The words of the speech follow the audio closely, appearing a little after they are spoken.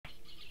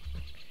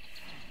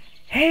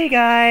Hey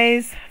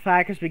guys,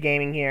 Crispy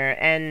Gaming here,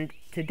 and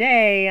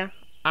today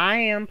I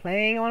am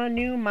playing on a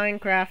new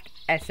Minecraft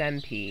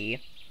SMP,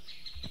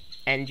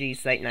 Engi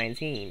Site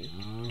 19.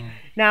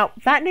 Now,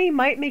 that name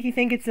might make you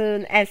think it's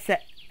an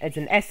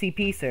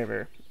SCP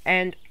server,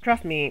 and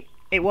trust me,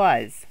 it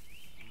was.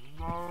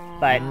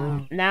 But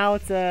now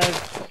it's a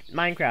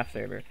Minecraft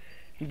server.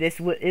 This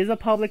is a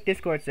public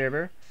Discord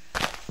server.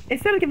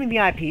 Instead of giving the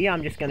IP,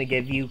 I'm just gonna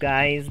give you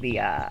guys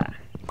the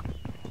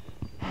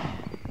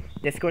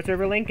Discord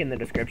server link in the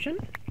description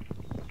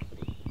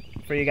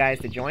for you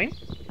guys to join.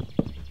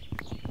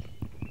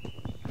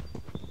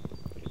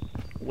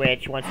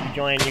 Which, once you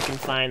join, you can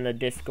find the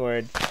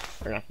Discord,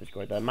 or not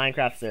Discord, the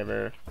Minecraft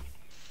server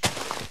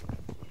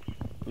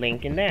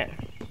link in there.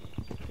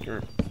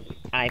 Or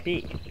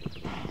IP.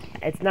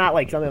 It's not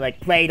like something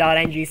like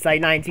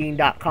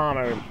play.ngsite19.com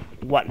or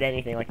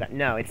anything like that.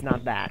 No, it's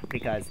not that,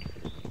 because,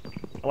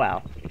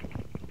 well,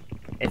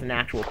 it's an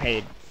actual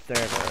paid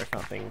server or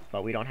something,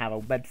 but we don't have a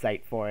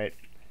website for it.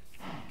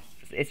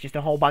 It's just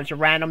a whole bunch of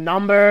random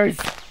numbers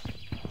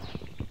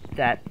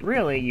that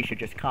really you should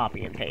just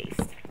copy and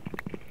paste.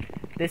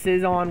 This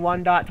is on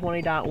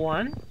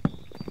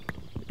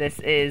 1.20.1. This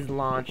is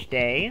launch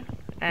day,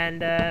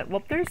 and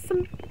well, there's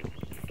a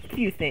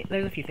few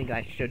things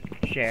I should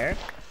share.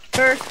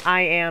 First,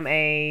 I am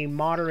a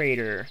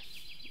moderator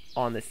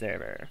on the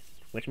server,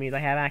 which means I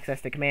have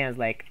access to commands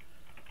like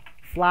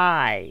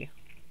fly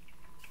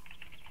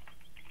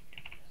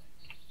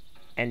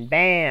and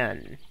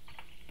ban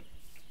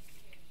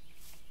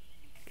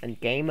and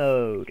game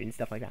mode and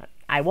stuff like that.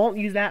 I won't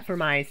use that for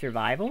my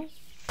survival.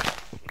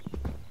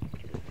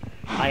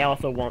 I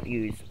also won't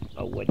use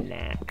a wooden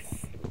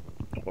axe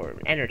or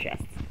ender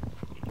chest.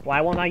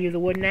 Why won't I use a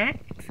wooden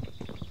axe?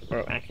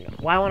 Or actually, no.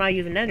 Why won't I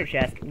use an ender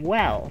chest?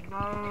 Well,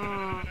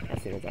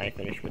 as soon as I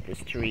finish with this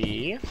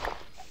tree.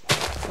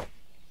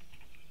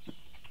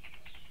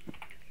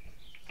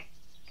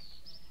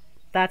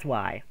 That's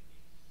why.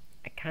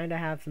 I kind of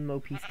have some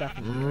OP stuff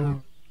in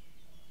here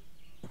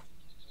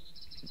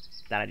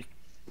that I just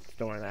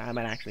store in there. I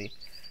might actually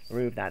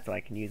remove that so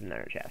I can use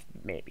another chest,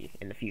 maybe,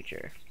 in the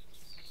future.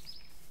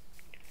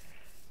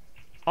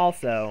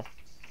 Also,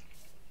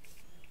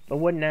 the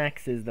wooden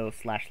axe is those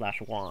 /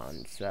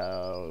 wands,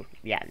 so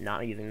yeah,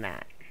 not using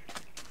that.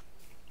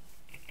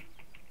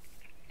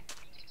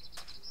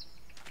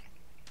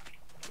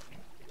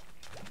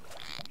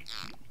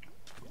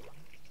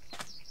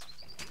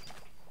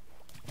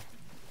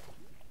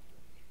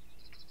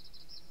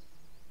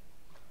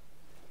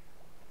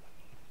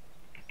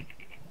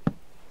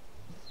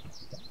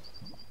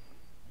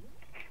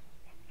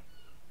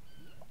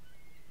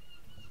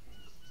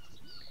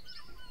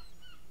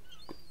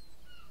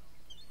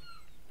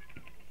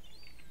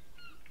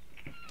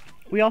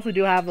 We also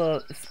do have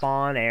a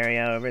spawn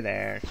area over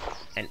there,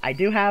 and I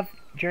do have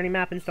journey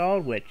map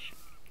installed, which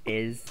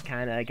is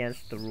kind of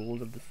against the rules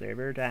of the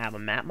server to have a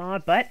map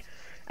mod, but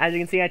as you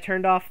can see, I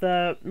turned off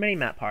the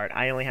mini-map part.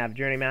 I only have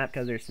journey map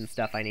because there's some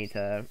stuff I need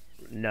to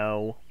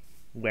know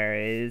where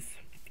it is,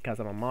 because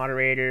I'm a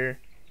moderator.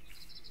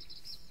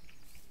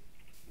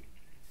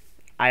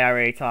 I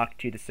already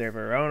talked to the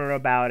server owner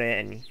about it,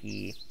 and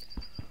he,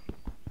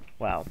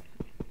 well,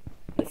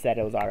 said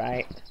it was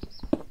alright.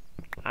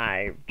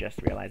 I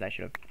just realized I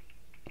should have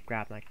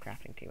grabbed my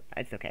crafting table.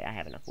 It's okay, I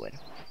have enough wood.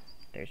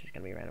 There's just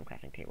gonna be a random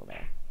crafting table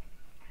there.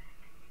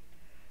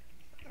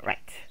 Right.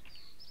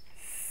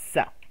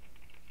 So.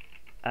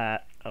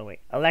 Oh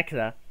wait.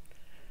 Alexa,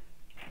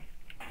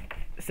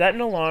 set an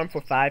alarm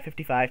for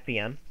 5:55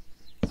 p.m.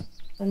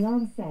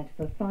 Alarm set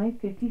for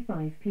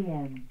 5:55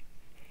 p.m.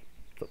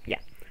 So, yeah.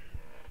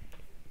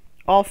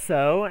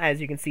 Also,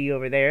 as you can see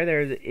over there, there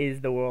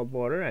is the world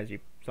border, as you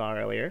saw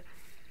earlier,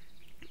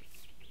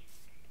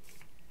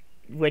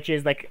 which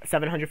is like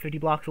 750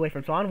 blocks away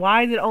from spawn.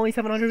 Why is it only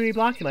 750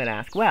 blocks, you might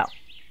ask? Well,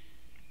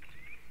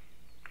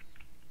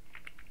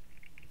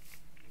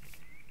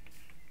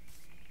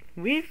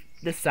 we've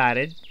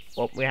decided,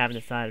 well, we haven't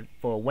decided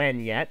for when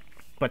yet,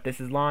 but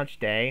this is launch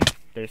day.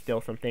 There's still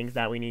some things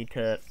that we need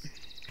to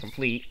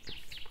complete.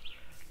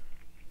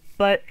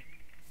 But,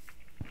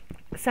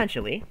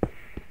 essentially,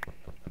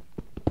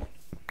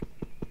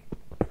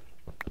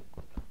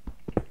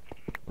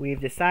 we've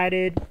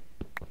decided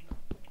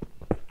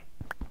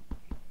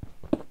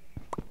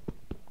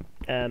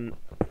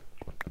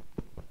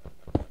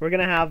we're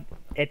gonna have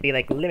it be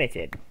like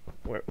limited.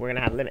 We're gonna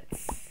have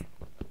limits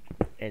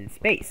in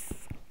space,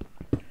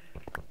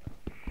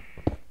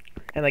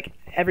 and like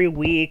every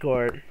week,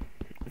 or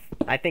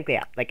I think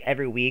like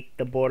every week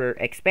the border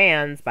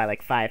expands by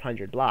like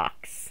 500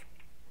 blocks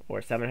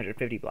or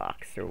 750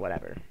 blocks or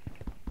whatever,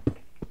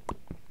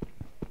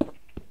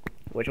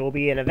 which will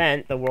be an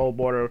event. The world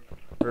border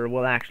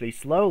will actually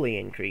slowly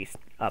increase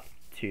up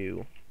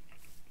to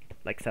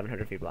like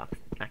 750 blocks.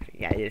 Actually,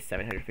 yeah, it is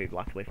 750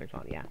 blocks away from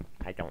spawn. Yeah,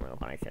 I don't know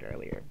what I said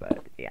earlier,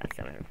 but yeah,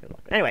 750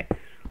 blocks. Anyway,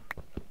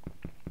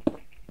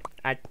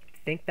 I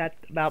think that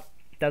about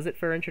does it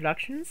for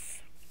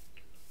introductions.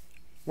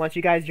 Once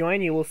you guys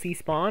join, you will see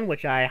spawn,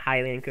 which I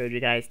highly encourage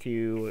you guys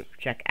to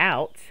check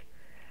out.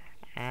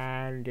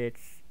 And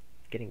it's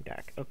getting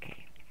dark.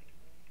 Okay.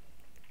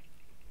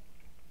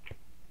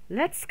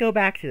 Let's go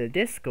back to the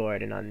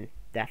Discord and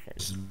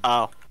undeafen.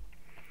 Oh.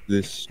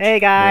 This. Hey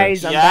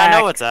guys, I'm Yeah, back. I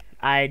know what's up.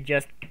 I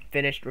just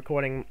finished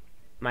recording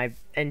my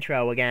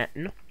intro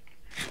again.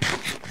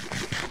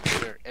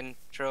 Your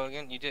intro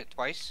again? You did it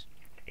twice?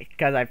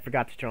 Because I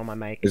forgot to turn on my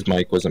mic. His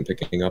mic wasn't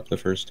picking up the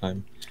first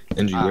time.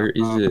 Engi, where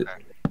is it?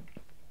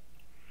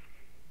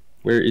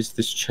 Where is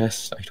this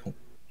chest? I don't.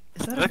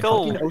 Is that a Look,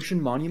 fucking oh.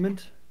 ocean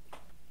monument?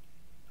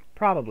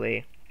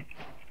 Probably.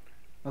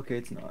 Okay,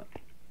 it's not.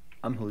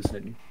 I'm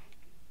hallucinating.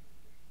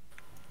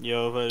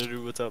 Yo,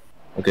 what's up?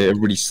 Okay,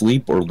 everybody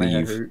sleep or My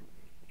head leave.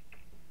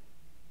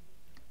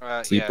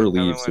 hurt. Sleep or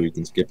leave so we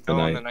can skip the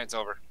The night. night's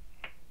over.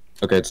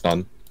 Okay, it's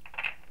done.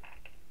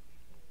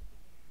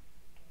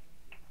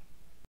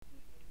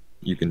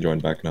 You can join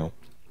back now.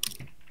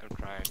 I'm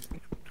trying.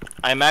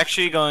 I'm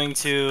actually going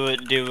to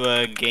do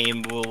a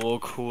game real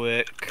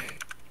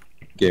quick.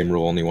 Game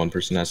rule: only one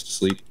person has to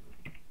sleep.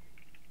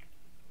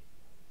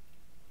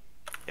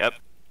 Yep.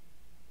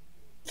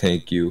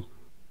 Thank you.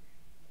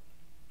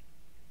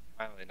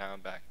 Finally, now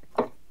I'm back.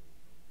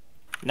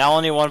 Now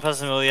only one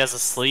person really has to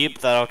sleep.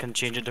 That I can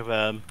change it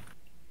to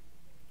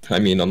I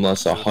mean,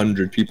 unless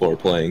 100 people are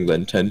playing,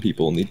 then 10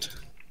 people need to...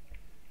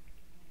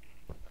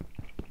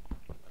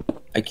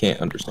 I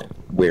can't understand.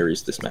 Where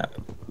is this map?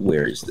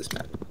 Where is this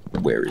map?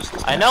 Where is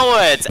this map? I know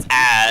where it's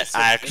at.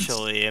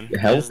 Actually,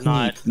 Help it's me,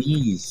 not.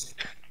 please.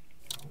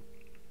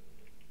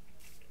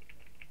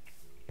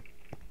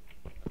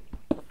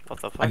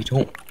 What the fuck? I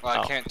don't... Well,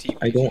 Oh. I can't TP.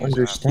 I don't you, so I have no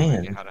understand.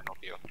 idea how to help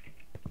you.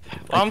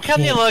 Well, I'm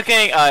kind of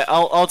looking.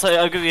 I'll tell you.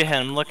 I'll give you a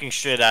hint. I'm looking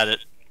straight at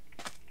it.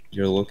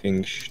 You're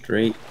looking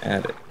straight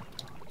at it.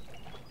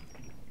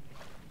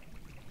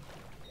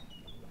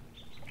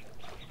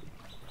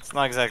 It's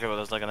not exactly what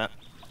I was looking at.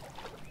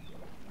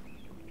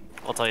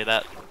 I'll tell you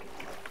that.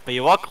 But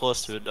you walk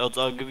close to it.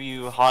 I'll give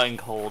you hot and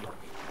cold.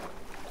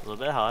 A little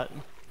bit hot.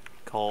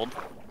 Cold.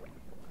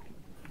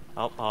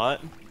 Oh,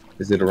 hot.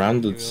 Is it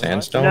around the You realize?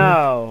 sandstone?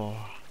 No.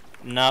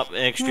 Nope,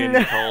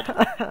 extremely cold.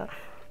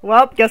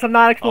 Well, guess I'm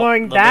not Oh,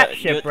 exploring little that bit-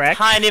 shipwreck.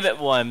 Tiny bit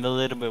warm, a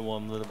little bit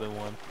warm, a little bit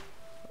warm.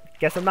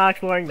 Guess I'm not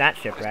exploring that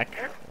shipwreck.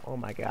 Oh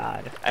my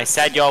god. I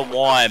said you're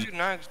warm, Dude,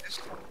 no, it's-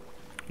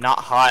 not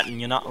hot, and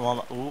you're not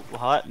ooh,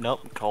 hot.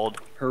 Nope, cold,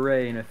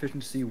 Hooray, an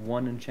efficiency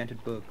 1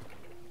 enchanted book.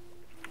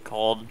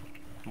 cold,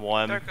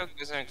 warm, Dark oak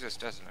doesn't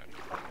exist, doesn't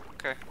it?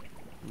 Okay.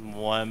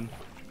 warm.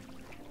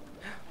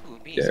 Ooh,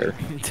 bees. There.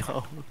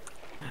 Toad.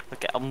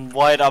 Okay, I'm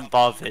right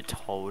above it,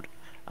 Toad.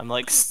 I'm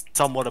like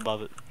somewhat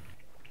above it.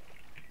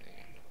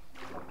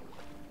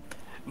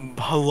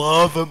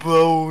 Lava,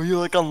 bro. You're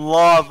like on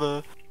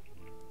lava.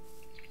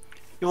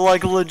 You're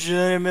like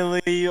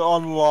legitimately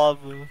on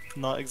lava.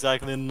 Not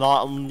exactly.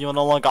 Not. You're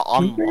no longer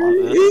on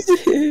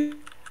lava.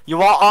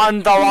 You are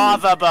on the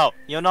lava, bro.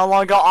 You're no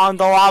longer on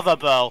the lava,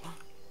 bro.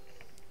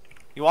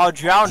 You are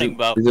drowning,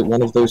 bro. Is it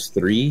one of those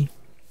three?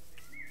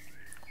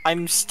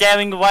 I'm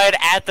staring right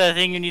at the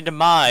thing you need to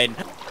mine.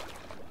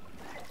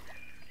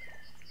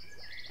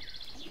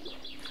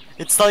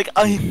 It's like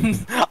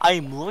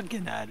I'm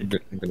looking at it.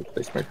 I'm gonna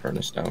place my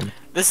furnace down.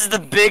 This is the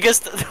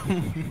biggest.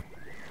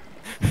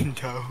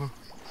 No.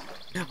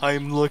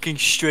 I'm looking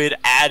straight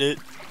at it.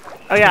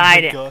 Oh yeah,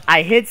 my God.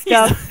 I hid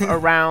stuff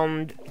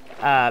around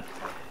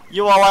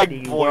You are like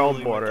the boiling world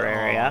with border the-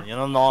 area. You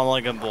don't know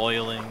like a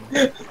boiling.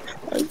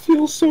 I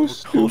feel so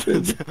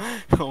stupid.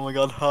 Oh my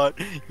god, hot.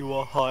 You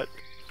are hot.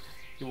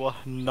 You are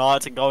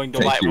not going the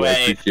Thank right you, I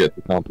way. appreciate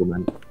the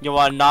compliment. You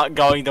are not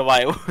going the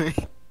right way.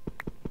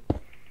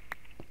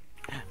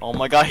 Oh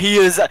my god, he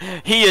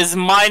is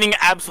mining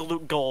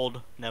absolute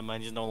gold. Never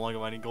mind, he's no longer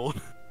mining gold.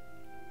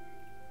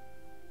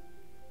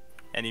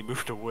 And he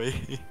moved away.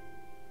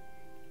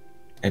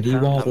 And he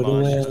Found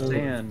waddled much away.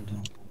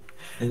 Sand.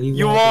 And he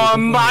You waddled are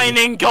away.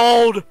 mining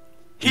gold!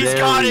 He's there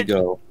got we it!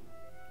 go.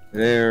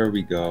 There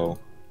we go.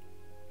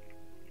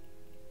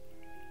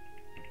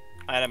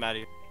 Alright, I'm out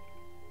of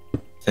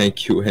here.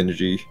 Thank you,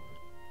 Engi.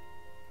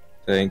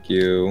 Thank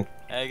you.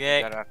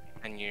 Okay. Got after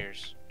 10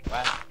 years.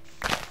 Wow.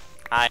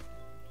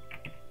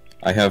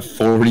 I have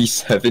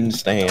 47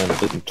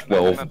 stands and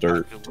 12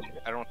 dirt.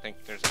 I don't think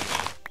there's any.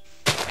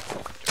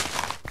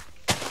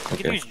 You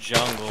could Okay. use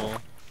jungle.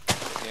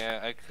 Yeah,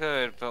 I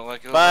could, but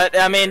like. it'll But,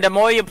 look I mean, weird. the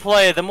more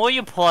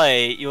you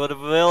play, you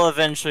will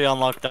eventually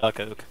unlock Dark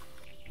Oak.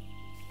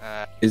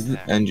 Is the,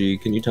 yeah. Engi,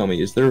 can you tell me,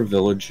 is there a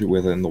village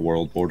within the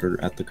world border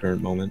at the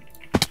current moment?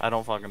 I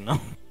don't fucking know.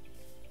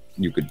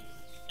 You could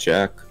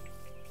check.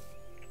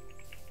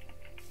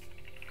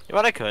 Yeah,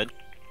 but I could.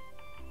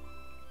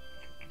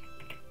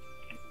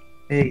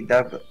 Hey,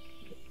 Doug,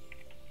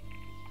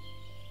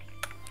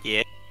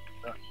 Yeah.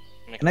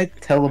 can I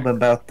tell him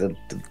about the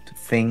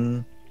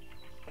thing?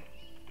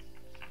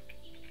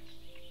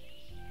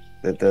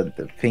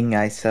 The thing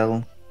I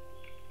sell?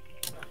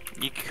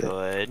 You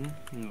could,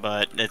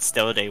 but it's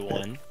still day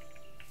one.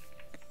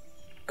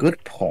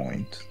 Good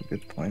point.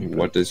 Good point.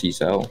 What does he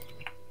sell?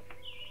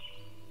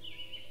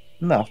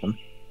 Nothing.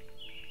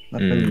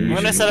 Nothing Mm. you I'm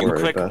gonna should set up a worry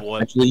quick about.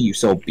 wood. Actually, you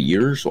sell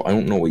beer, so I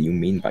don't know what you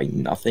mean by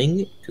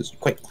nothing, because you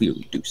quite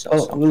clearly do sell Oh,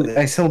 something. well,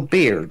 I sell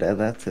beer.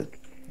 That's it.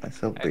 I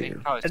sell I think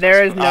beer. probably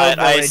There is supposed no Alright,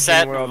 I village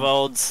set in world.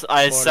 votes.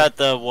 I border. set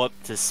the whoop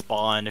to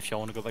spawn if y'all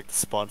want to go back to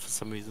spawn for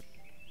some reason.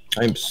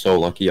 I'm so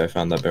lucky I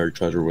found that buried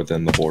treasure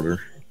within the border.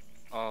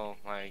 Oh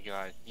my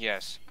god.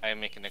 Yes, I am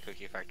making a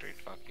cookie factory.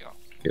 Fuck y'all.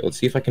 Okay, let's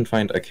see if I can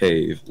find a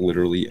cave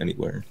literally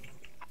anywhere.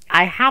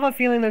 I have a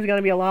feeling there's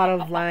gonna be a lot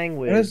of is it?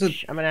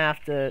 language. I'm gonna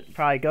have to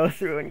probably go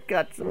through and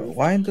cut some.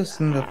 Why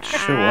doesn't that show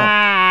up?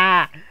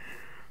 Ah,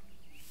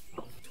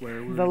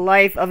 Swear the word.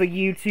 life of a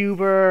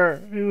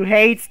YouTuber who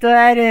hates to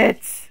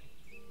edit.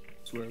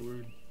 Swear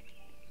word.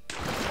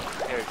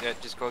 Here,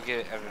 just go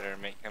get an editor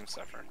and make him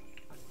suffer.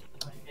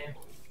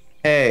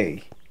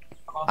 Hey,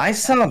 I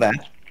saw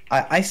that.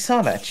 I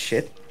saw that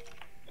shit.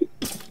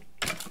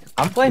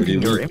 I'm What do you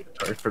blanking your mean?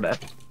 inventory for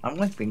that. I'm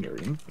blanking your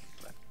inventory.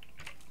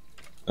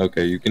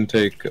 Okay, you can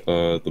take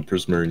the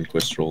prismarine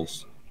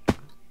crystals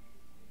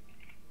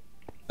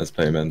as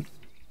payment.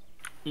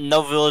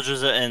 No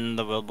villagers are in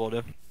the world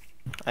border.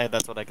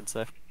 That's what I can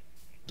say.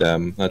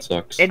 Damn, that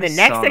sucks. In the I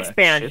next saw that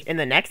expansion, shit. in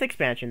the next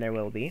expansion, there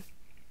will be.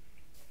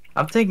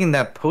 I'm taking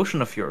that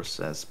potion of yours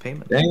as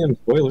payment. Damn,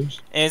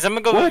 spoilers. Anyways, I'm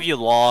gonna go What? review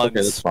Okay, logs.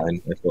 that's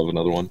fine. I still have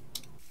another one.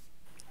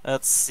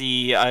 Let's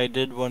see, I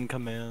did one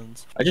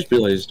command. I just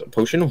realized a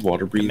potion of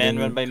water breathing Command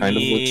run by kind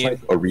of me,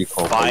 looks like a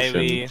recall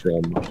Fiery,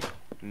 potion from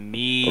a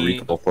Me,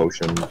 recall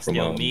potion from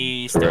still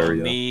me, still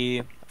Terraria.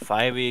 me,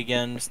 Fiery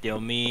again, still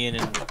me, and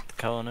then the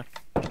corner.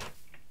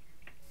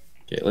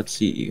 Okay, let's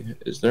see.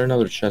 Is there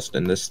another chest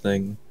in this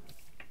thing?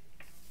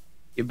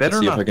 You better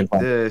see if not I can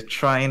find-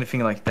 try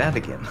anything like that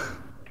again.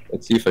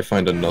 Let's see if I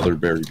find another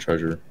buried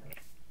treasure.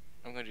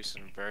 I'm gonna do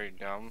something very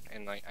dumb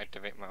and like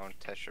activate my own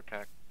texture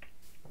pack.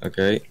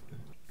 Okay.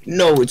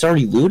 No, it's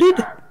already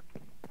looted?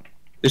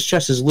 This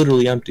chest is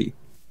literally empty.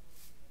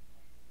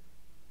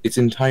 It's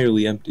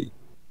entirely empty.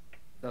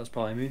 That was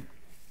probably me.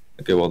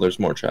 Okay, well, there's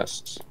more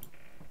chests.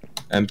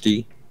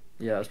 Empty.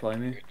 Yeah, that was probably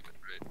me.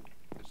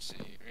 Let's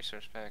see,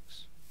 resource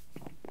packs.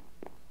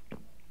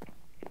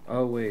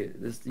 Oh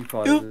wait, this you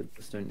probably did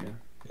this, didn't you?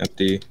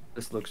 Empty.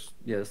 This looks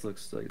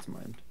like it's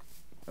mine.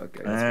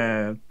 Okay.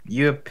 That's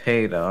You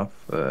paid off.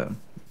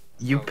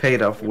 You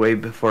paid off way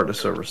before the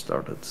server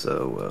started,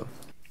 so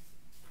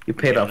you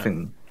paid off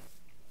in.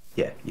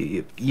 Yeah,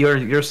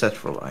 you're set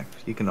for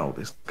life. You can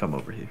always come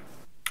over here.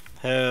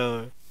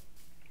 Hell.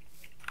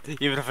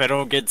 Even if I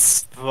don't get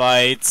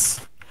sprites,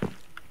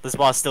 this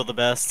boss is still the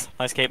best.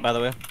 Nice cape, by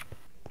the way.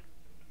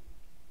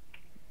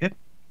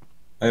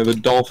 I have a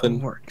It dolphin.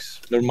 works.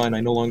 Never mind, I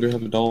no longer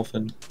have a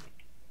dolphin.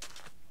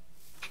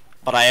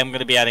 But I am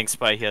gonna be adding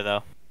sprite here,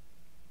 though.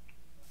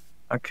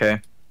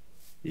 Okay.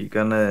 You're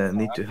gonna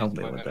need to I'm help just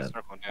me putting with in a that.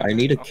 circle down. I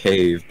need a Okay.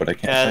 cave, but I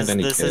can't Because find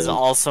any this caves. is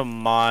also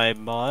my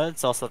mod.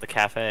 It's also the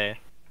cafe.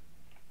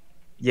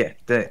 Yeah,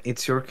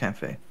 it's your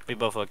cafe. We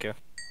both work here.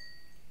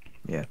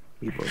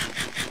 We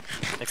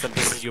both. Except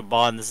this is your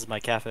bar and this is my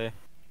cafe.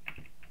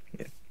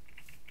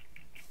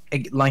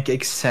 Like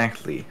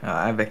exactly.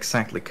 I've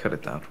exactly cut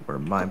it out where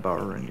my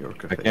bar and your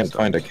cafe. I can't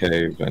find a starts.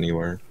 cave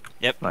anywhere.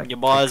 Yep, Like, your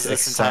bar is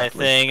this entire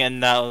exactly. thing, and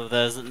now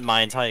there's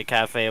my entire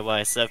cafe where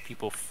I serve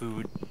people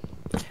food.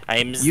 I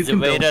am You the can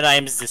build- waiter, I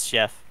am the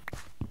chef.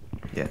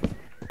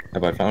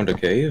 Have I found a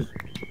cave?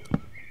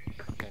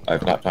 I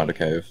have not found a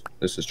cave.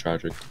 This is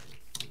tragic.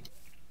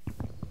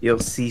 You'll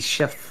see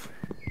chef.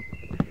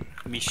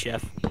 Me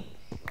chef.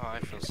 Oh, I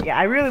feel so Yeah,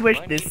 I really wish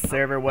bad. this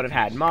server would have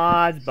had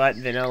mods, but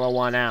Vanilla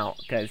won out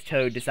because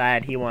Toad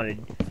decided he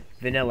wanted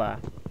Vanilla.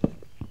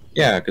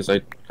 Yeah, because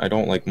I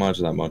don't like mods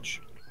that much.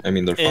 I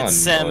mean, they're fun. It's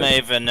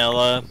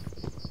semi-vanilla,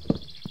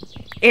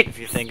 It if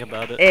you think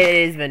about it. it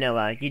is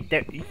Vanilla. You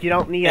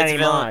don't need any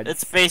mods.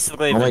 It's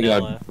basically Oh my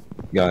God. vanilla.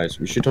 but guys,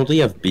 we should totally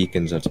have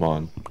beacons at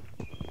spawn.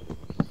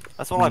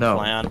 That's what No.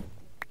 I plan.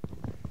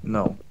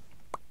 No.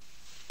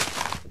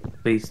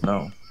 Please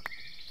no.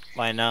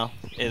 Why now?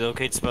 It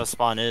locates where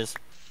spawn is.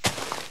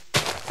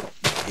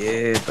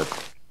 Yeah,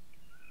 but.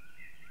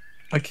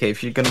 Okay,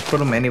 if you're gonna put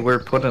them anywhere,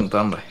 put them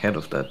down the head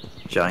of that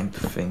giant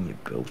thing you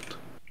built.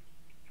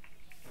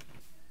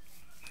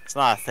 It's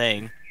not a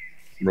thing.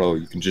 Bro,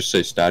 you can just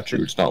say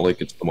statue. It's not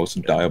like it's the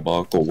most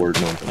diabolical word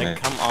known to man.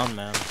 Like, come on,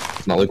 man.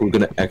 It's not like we're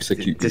gonna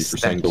execute The you for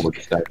saying the word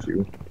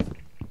statue.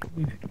 I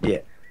mean,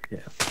 it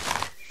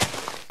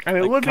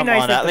Like, would be come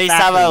nice on, if at the least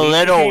Faster have a Leaf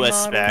little became mod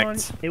was on.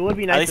 respect. It would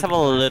be nice. At least if have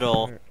a the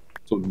little. Faster-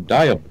 So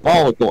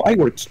diabolical. I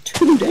worked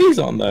 2 days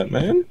on that,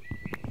 man.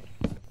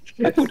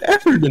 I put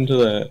effort into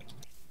that.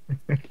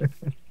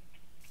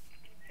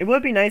 It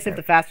would be nice if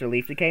the Faster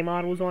Leaf Decay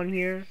mod was on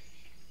here.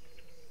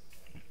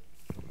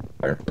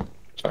 Try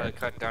Sorry. to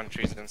cut down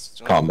trees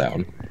instantly. Calm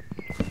down.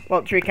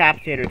 Well, Tree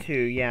Capitator too.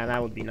 Yeah,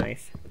 that would be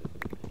nice.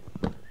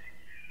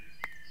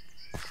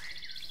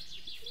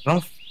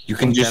 Don't You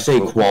can think just that say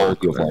will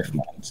quality of work, life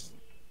mods.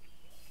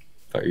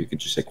 Or you could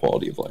just say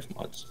quality of life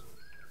mods.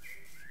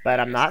 But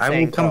I'm not I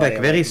saying. will come quality back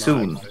of very life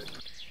soon. mods.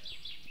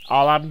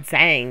 All I'm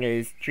saying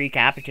is Tree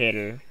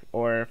Capitator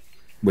or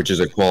Which is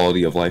a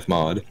quality of life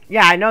mod.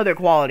 Yeah, I know they're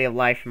quality of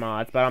life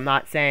mods, but I'm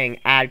not saying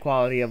add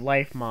quality of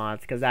life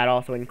mods, because that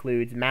also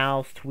includes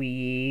mouse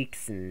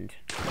tweaks and...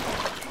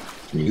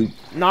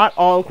 Not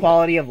all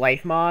quality of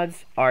life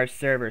mods are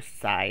server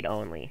side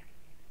only.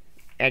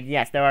 And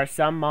yes, there are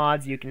some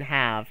mods you can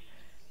have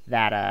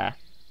that,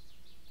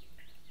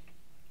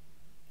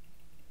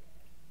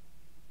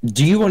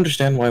 Do you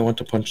understand why I want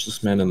to punch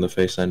this man in the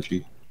face,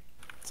 Engi?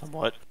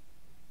 Somewhat.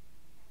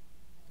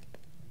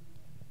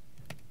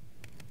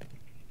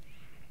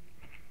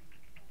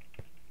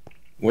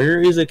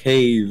 Where is a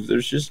cave?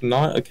 There's just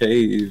not a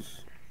cave.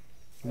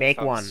 make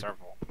Found one.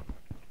 several.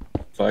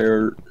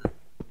 Fire...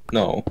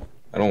 No,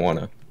 I don't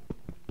wanna.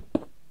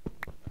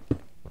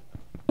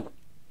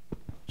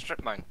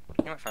 Strip mine.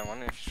 You might find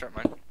one if you strip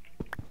mine.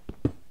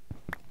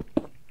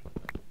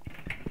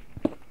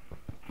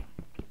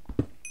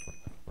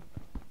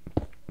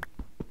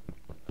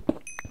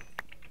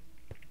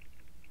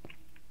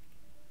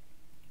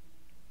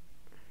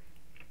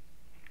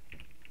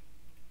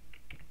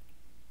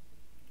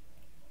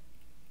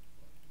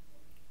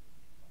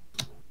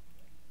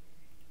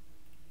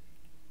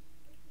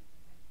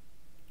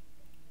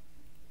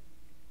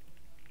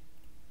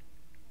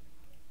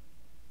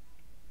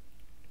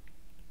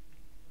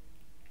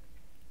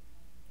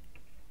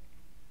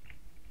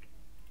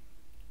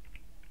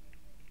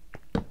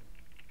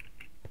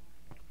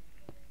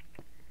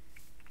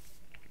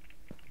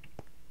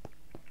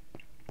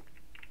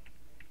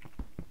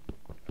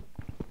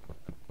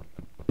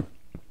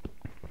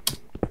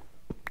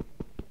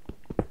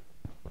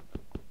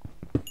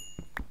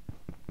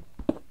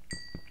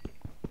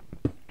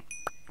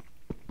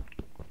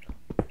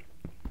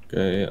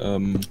 Okay,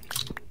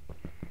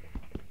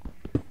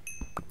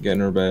 get in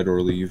her bed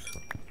or leave.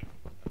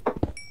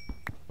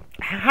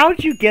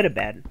 How'd you get a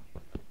bed?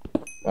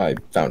 I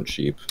found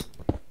sheep.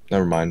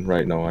 Never mind,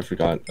 right, no, I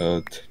forgot.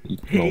 You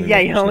can only Yeah,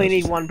 make you only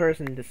sense. need one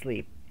person to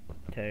sleep.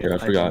 Yeah, I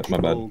forgot, my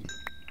bad. trolled.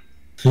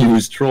 He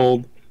was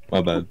trolled.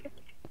 My bad.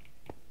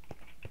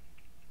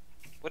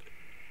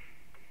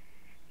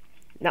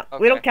 No, Okay.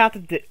 we don't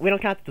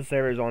count the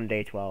servers on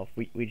day 12.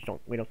 We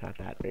don't count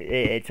that.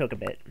 It took a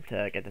bit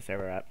to get the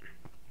server up.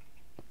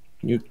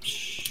 You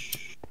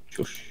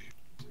shush.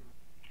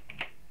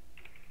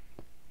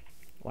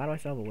 Why do I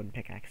still have a wooden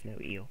pickaxe? No,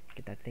 ew.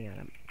 Get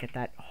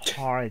that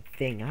hard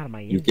thing out of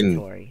my You can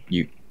inventory.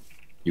 you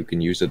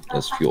can use it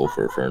as fuel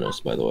for a furnace,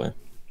 by the way.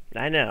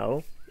 I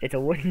know. It's a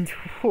wooden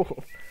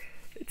tool.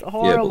 It's a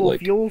horrible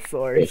like, fuel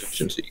source.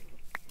 Efficiency.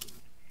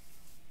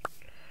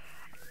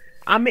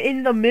 I'm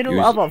in the middle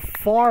Use of a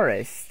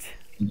forest.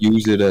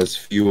 Use it as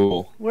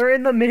fuel. We're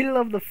in the middle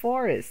of the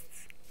forest.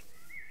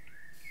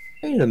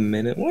 Wait a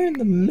minute, we're in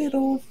the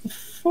middle of the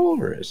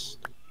forest.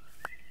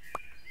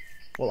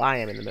 Well, I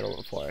am in the middle of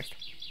the forest.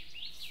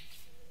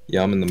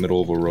 Yeah, I'm in the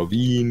middle of a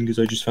ravine because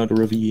I just found a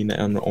ravine,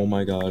 and oh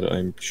my god,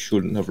 I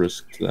shouldn't have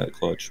risked that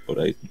clutch, but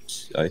I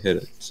hit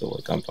it, so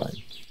like I'm fine.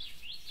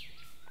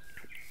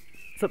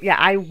 So yeah,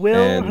 I will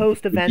And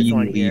host the events on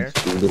ravine here.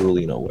 leads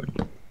literally nowhere.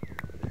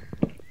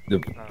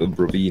 The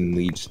ravine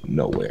leads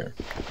nowhere.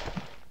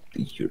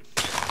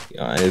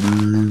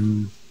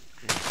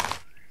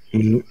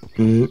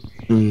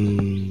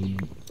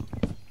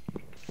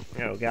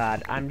 Oh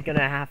god, I'm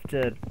gonna have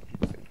to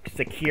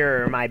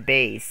secure my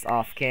base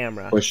off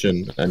camera.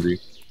 Question, Andrew.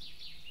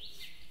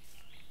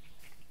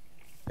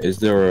 Is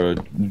there a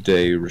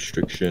day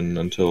restriction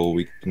until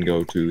we can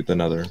go to the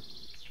Nether?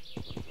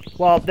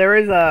 Well, there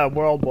is a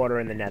world border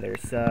in the Nether,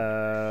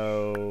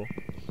 so...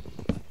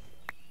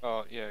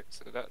 Oh yeah,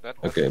 so that.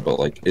 Okay, but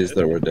like, is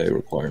there a day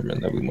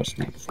requirement that we must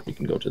meet before we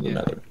can go to the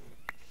Nether?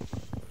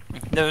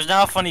 There's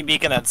now a funny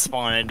beacon at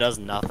spawn, it does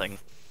nothing.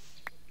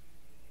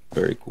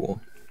 Very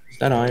cool. Is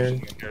that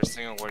iron? There's a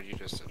single word you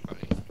just said,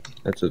 buddy.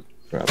 That's a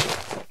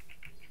gravel.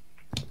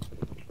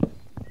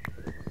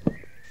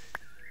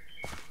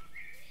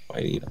 I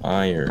need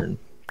iron.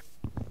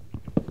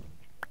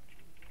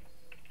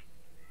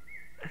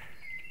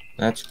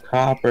 That's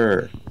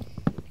copper.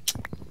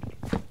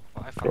 Well,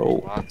 I found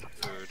Bro. lots of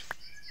food.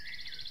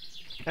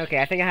 Okay,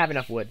 I think I have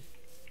enough wood.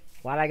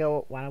 Why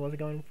was I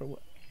going for wood?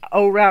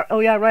 Oh, right. Oh,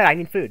 yeah, right. I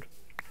need food.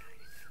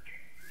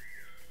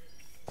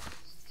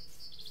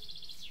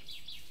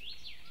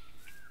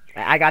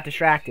 I got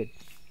distracted.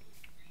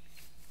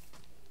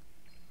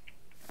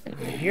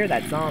 I hear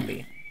that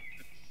zombie.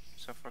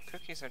 So for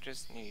cookies, I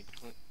just need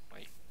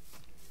wait.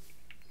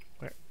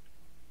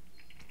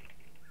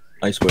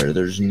 I swear,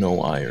 there's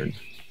no iron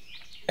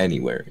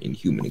anywhere in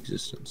human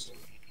existence.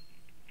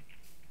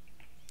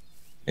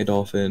 Hey,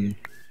 dolphin.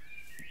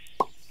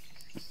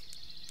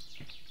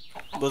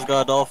 What's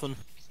got a dolphin?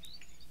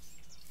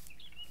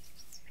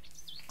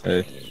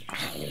 Hey,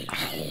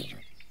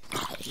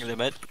 You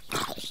admit?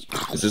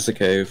 is this a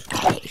cave?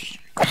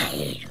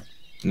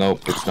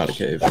 Nope, it's not a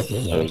cave. I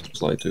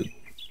was lied to.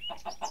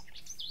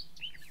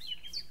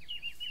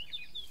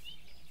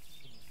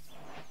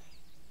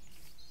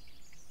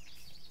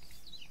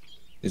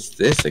 Is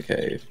this a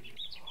cave?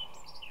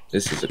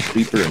 This is a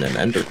creeper and an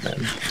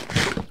enderman.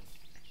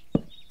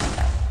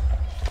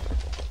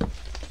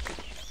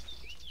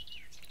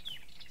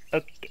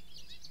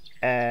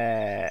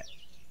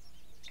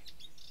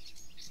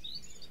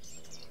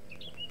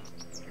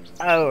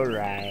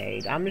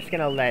 Alright, I'm just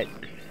gonna let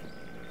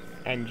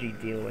Engi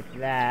deal with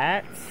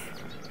that.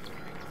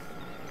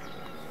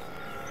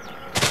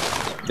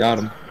 Got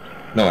him.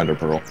 No ender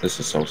pearl. This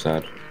is so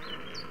sad.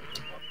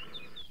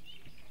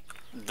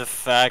 The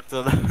fact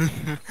that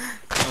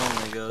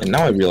oh my god. And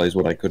now I realize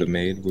what I could have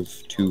made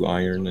with 2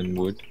 iron and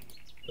wood.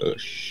 A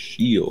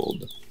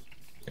shield.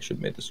 I should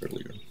have made this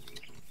earlier.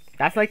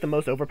 That's like the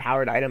most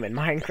overpowered item in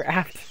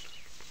Minecraft.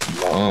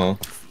 Oh.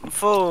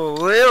 For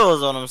real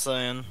is what I'm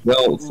saying.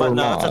 Well, But for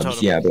no, it's a mobs, totem.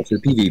 yeah, but for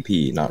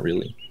PvP, not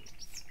really.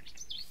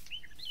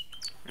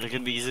 It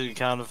can be easily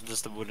counted with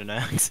just a wooden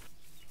axe.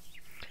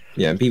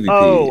 Yeah, in PvP,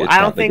 Oh, it's I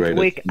not don't the think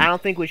greatest. I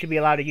don't think we should be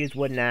allowed to use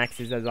wooden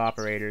axes as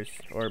operators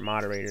or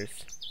moderators,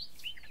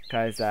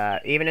 because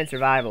even in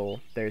survival,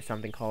 there's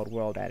something called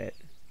world edit.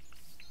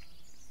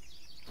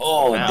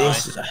 Oh, Wow.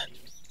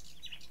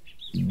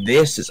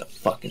 this is a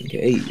fucking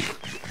cave.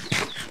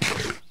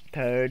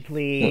 Toad,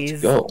 please.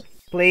 Let's go.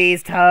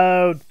 Please,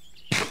 Toad.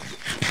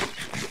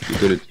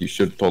 You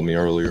should have told me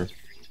earlier.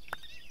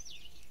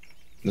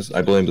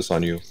 I blame this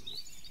on you.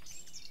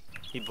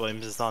 He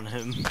blames this on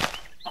him.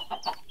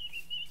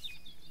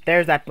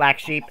 There's that black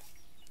sheep.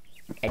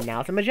 And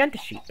now it's a magenta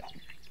sheep.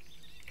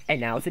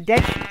 And now it's a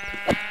dead sheep.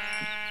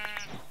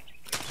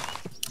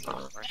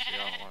 Actually,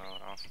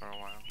 off for a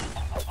while.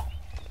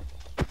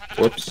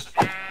 Whoops.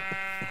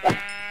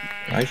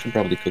 I should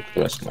probably cook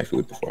the rest of my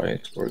food before I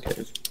explore a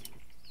cave.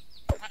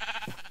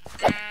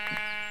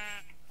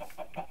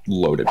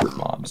 Loaded with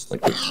mobs.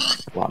 Like,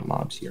 there's a lot of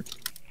mobs here.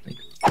 Like,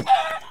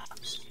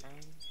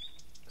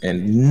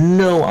 and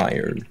no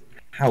iron.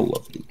 How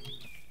lovely.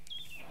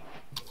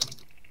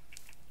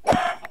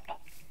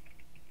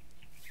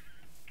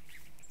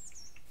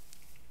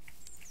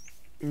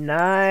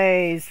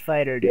 Nice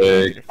fighter, dude.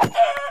 Rigged.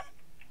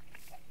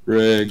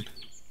 Rigged.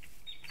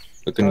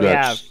 But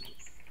congrats.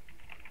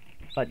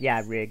 But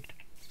yeah, rigged.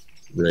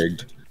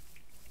 Rigged.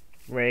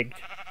 Rigged.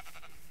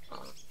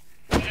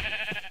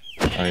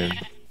 Iron.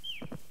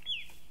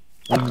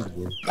 To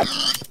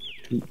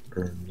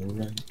earn the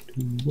right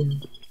to work.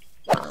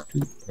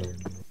 To earn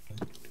the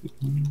right to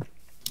earn.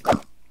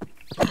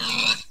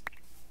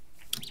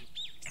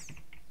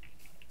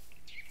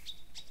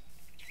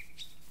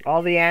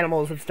 All the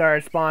animals have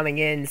started spawning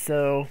in,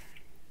 so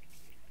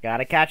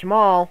gotta catch them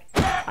all.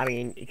 I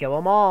mean, kill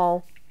them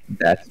all.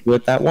 That's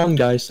what that one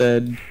guy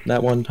said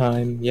that one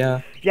time.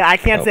 Yeah. Yeah, I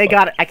can't Oh, say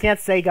fuck. I can't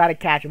say gotta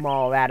catch them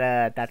all.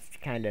 That's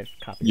kind of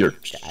copyright. You're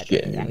I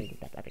shitting me. mean,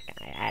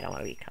 I don't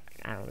want to be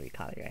I don't want to be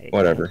copyrighted.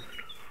 Whatever.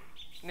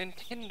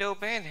 Nintendo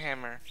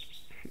Banhammer.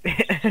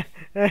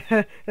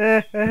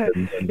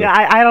 Yeah,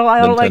 I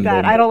don't like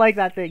that. Nintendo. I don't like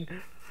that thing.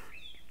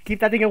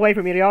 Keep that thing away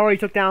from me. They already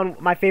took down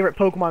my favorite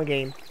Pokemon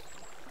game.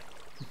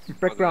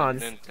 Brick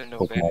Bronze. Nintendo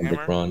Pokemon Brick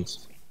Banhammer.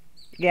 Bronze.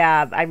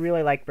 Yeah, I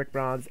really like Brick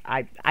Bronze.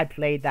 I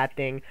played that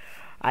thing.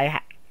 I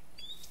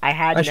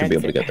had I should be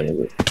able to an get there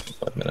in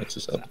 5 minutes or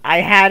so. I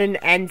had an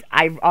end.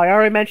 I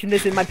already mentioned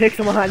this in my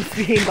Pixelmon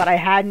stream, but I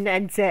had an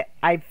Entei.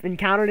 I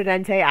encountered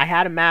an Entei. I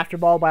had a Master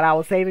Ball, but I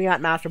was saving that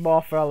Master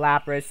Ball for a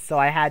Lapras, so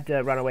I had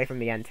to run away from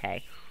the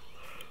Entei.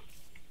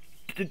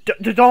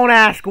 Don't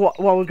ask what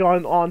was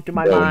going on through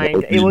my No, mind.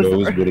 nobody It was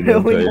knows what an really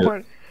Entei is.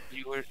 more.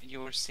 You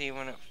were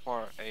saving it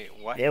for a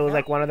what? It was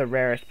like one of the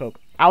rarest Poke.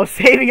 I was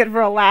saving it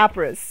for a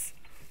Lapras.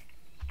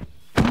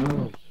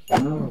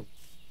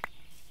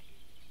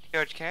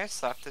 George, can I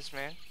slap this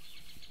man?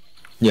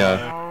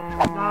 Yeah.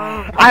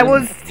 I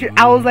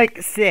was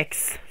like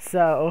 6,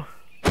 so.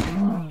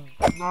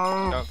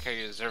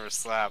 Okay, you deserve a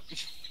slap.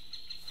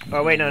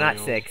 Oh wait, no, not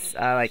 6.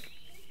 Like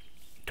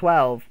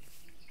 12.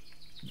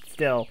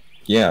 Still.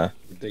 Yeah.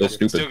 That's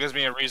Still stupid. gives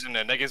me a reason,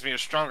 and that gives me a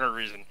stronger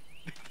reason.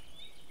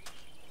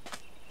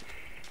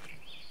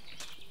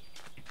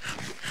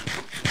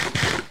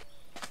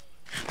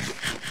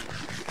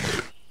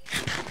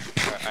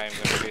 I am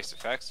gonna face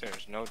effects.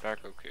 There's no dark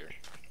oak here.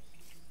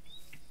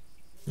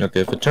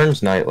 Okay, if it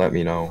turns night, let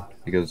me know,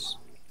 because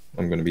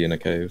I'm gonna be in a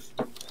cave.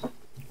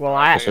 Well,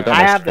 I So got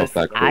I my have stuff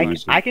this. back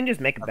cruising. I can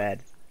just make a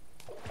bed.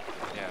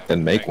 Yeah.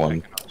 Then make I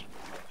one. can also-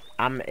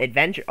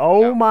 Adventure.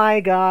 Oh Yeah. my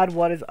God!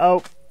 What is?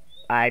 Oh,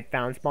 I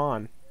found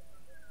spawn.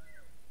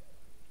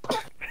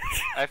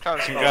 I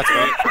found some Congrats,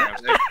 great bro.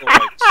 times. I feel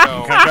like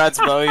so. Congrats,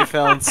 Bo, you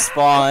found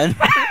spawn.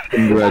 I was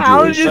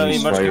Congratulations,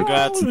 just, much Mike.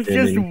 congrats. I was And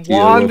just Kira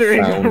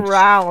wandering found-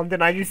 around,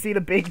 and I just see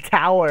the big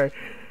tower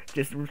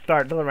just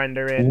start to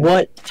render in.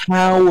 What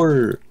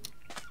tower?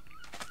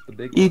 The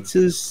big one. It's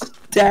a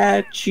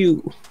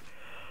statue.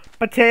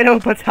 Potato,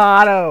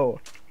 potato.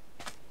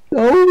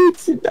 No,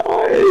 it's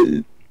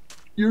not.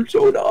 You're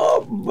so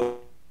dumb.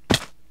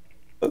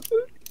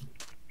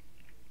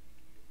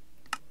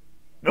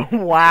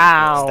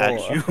 Wow.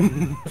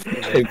 Statue.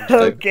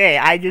 Okay,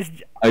 I'm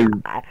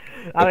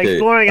Okay,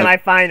 exploring and I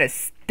find a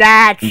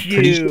I'm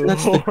pretty statue. sure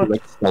that's the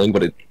correct spelling,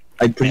 but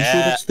I'm pretty sure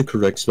that's the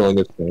correct spelling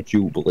of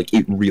statue, but like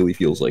it really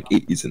feels like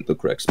it isn't the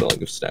correct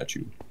spelling of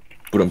statue.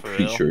 But I'm For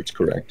pretty real? sure it's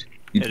correct.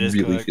 It It is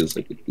really correct. feels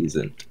like it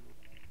isn't.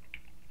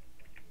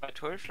 I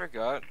totally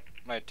forgot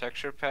my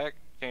texture pack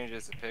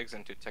changes the pigs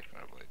into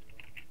Technoblade.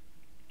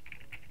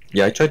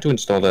 Yeah, I tried to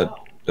install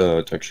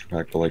that texture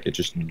pack, but like it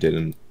just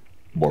didn't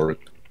work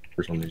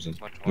for some reason.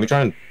 What Let me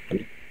try and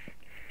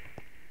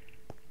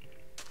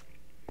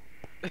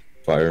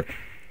fire.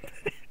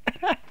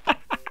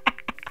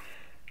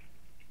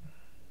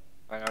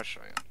 I'll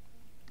show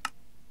you.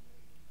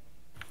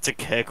 It's a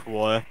kick,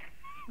 boy.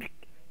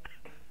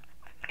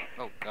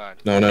 Oh god.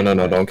 No,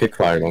 don't kick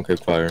fire, don't kick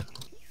fire.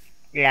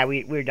 Yeah,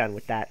 we're done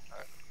with that.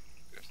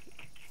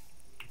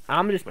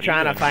 I'm just What are you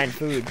trying to doing? find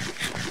food.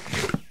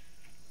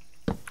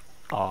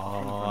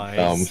 Oh, I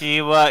Um,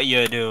 see what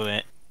you're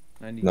doing.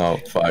 I need No,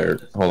 fire.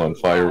 Hold on,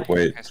 fire,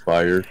 wait,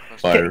 fire,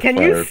 fire, Can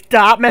fire, you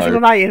stop messing fire,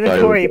 with my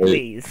inventory, wait,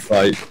 please?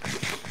 fire.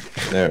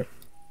 There.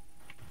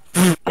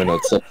 I know,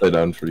 it's upside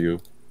down for you.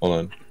 Hold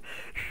on.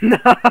 No,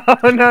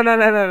 no, no, no,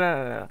 no, no,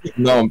 no.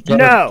 No, I'm trying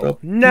No,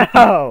 to...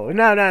 no,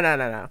 no, no, no,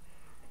 no, no.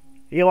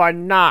 You are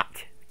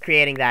not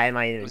creating that in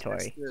my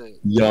inventory.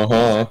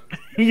 Yeah-huh.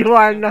 You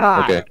are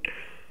not. Okay.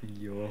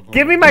 Yo.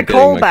 Give me my I'm getting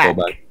coal my back.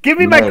 coal back. Give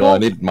me No, my no, coal.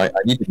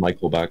 I needed my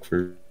coal back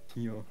first.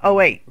 Yo. Oh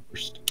wait.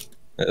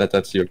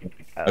 That's your...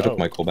 I took Oh.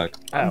 my coal back.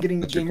 I'm Oh.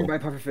 getting That's your gamer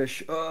call. by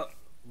pufferfish.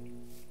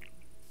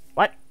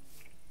 What?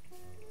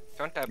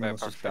 Don't die by No,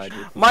 it's just bad, pufferfish.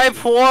 dude. My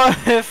poor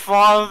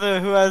father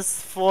who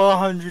has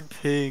 400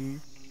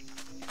 ping.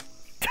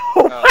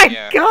 Oh Oh, my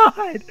yeah.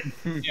 god.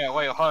 Yeah,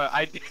 wait, hold on.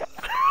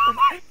 Oh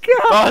my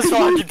Oh, god. it's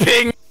 400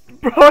 ping!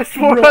 Bro, it's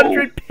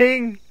 400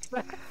 ping.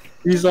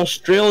 He's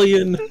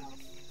Australian!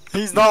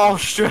 He's not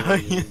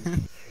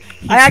Australian.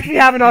 I actually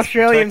have an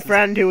Australian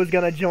friend who was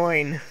gonna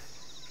join.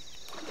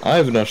 I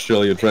have an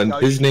Australian friend.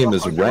 His name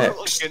is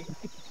Rex.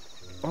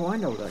 Oh, I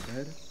know that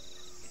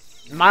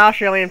guy. My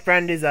Australian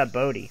friend is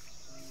Bodie.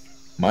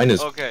 Mine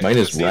is Okay, mine it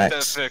is seems to have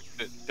Rex.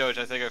 fixed it. Doge,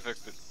 I think I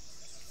fixed it.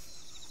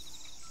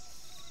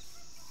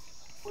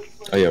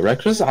 Oh yeah,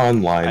 Rex was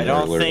online I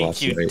don't earlier think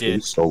last you night. It did.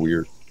 was so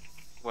weird.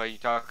 What are you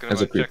talking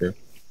As a about? Check- creeper.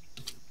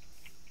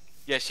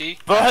 Yeah, she?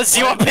 Buzz,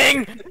 you a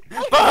ping!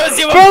 Buzz,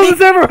 you a Bro, ping! the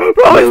server! Bro,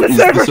 Bro, it's is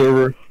the the server!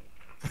 server.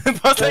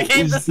 Buzz, I Bro,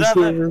 came is to the 7!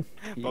 server.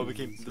 Bro, we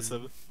came to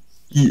 7.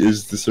 He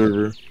is the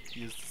server.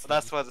 So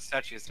that's why the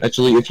statue is there.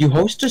 Actually, if you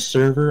host a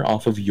server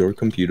off of your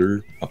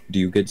computer, do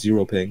you get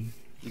 0 ping?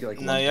 You get like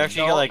No, one you ping.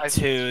 actually No, get like I-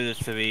 2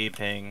 to 3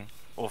 ping.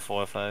 Or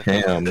 4 or 5.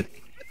 Damn.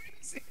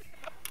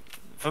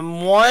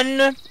 From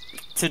 1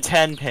 to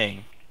 10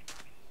 ping.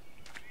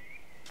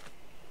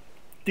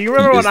 Do you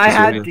remember He when is I the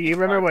had? server. Do you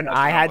remember when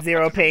I had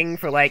 0 ping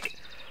for like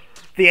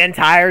the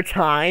entire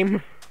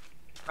time?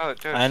 Oh,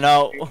 Doge. I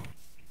know.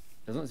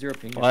 Doesn't 0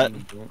 ping? What?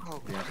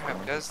 Oh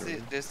crap, does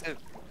the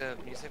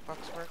music box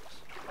works?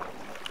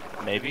 Can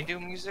we Maybe. do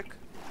music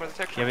for the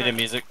texture Give me the pack?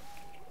 music.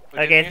 We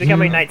do Okay, it's music?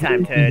 becoming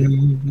nighttime, Toad.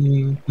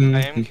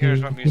 I am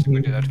curious what music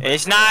we do. That's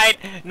It's night!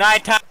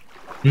 Night time!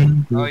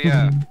 Oh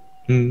yeah,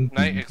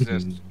 night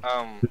exists.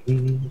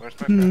 Where's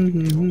my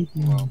crafting table?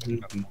 Well,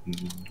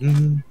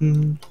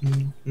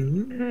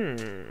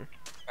 Hmm.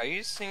 are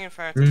you singing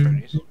Five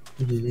Nights at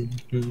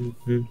Freddy's?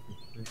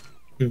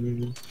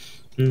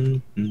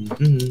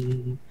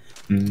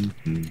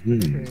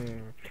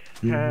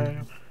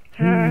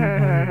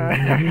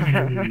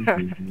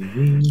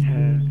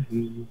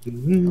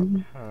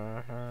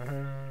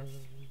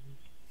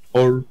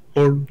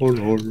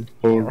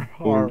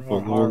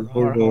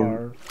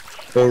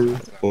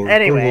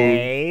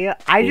 Anyway,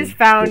 I just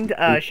found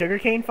a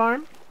sugarcane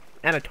farm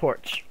and a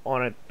torch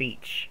on a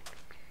beach.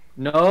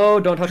 No,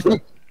 don't touch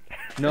them.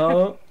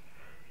 No.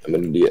 I'm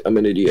an idiot, I'm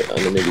an idiot,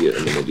 I'm an idiot,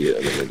 I'm an idiot,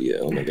 I'm an idiot.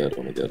 Oh my god,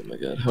 oh my god, oh my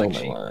god. How am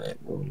I lying?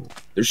 Oh.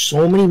 There's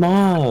so many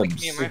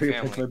mobs! Me and my Sorry,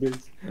 touch family. my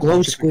base.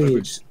 Glow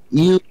squids!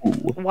 Ew!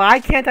 Why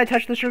can't I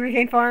touch the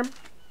sugarcane farm?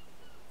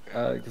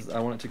 Because I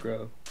want it to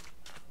grow.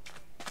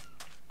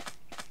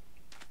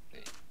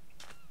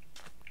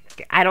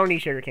 Okay, I don't need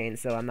sugarcane,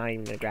 so I'm not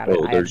even gonna grab it.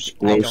 Oh, I there's I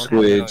glow don't have enough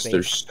squids, space.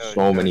 there's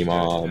so many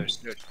mobs.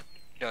 Doge,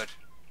 come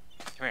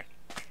here.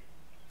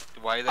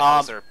 Why the hell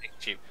is there a pink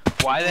sheep?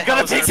 Why the hell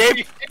Gonna is there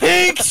take a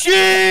pink Pink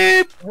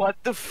sheep! What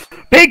the f-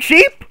 Big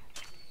sheep!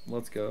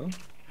 Let's go.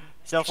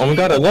 Selfie. Oh my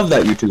god, I love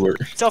that YouTuber.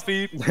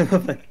 Selfie.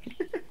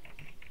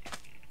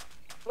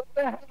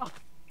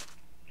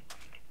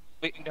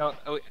 Wait, no,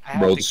 oh, wait, I have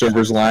Bro, to the get-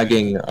 server's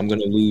lagging. I'm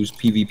gonna lose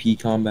PvP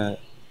combat.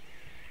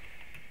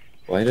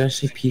 Why did I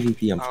say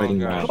PvP? I'm Oh, fighting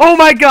gosh. mobs. Oh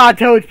my god,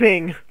 Toad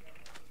ping!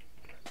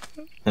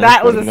 Huh?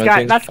 That was What a am I sky.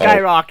 saying? That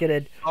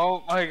skyrocketed.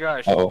 Oh my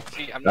gosh. Uh-oh.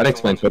 See, I'm That not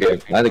explains the why one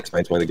that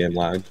explains why the game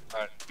lagged.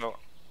 No.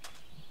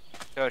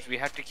 Doge, we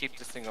have to keep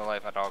this thing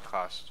alive at all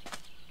costs.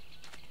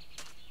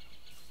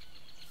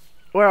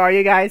 Where are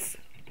you guys?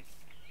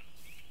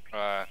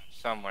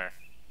 Somewhere.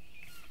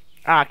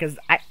 Ah, cause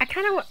I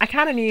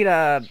kind of need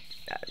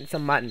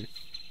some mutton.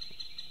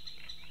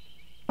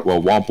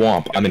 Well, womp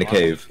womp. I'm in a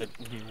cave.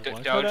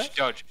 Doge,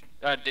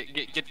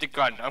 get the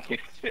gun. Okay.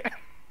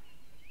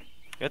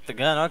 Get the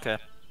gun, okay.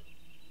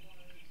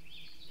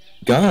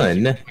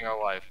 Gun? This thing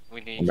alive.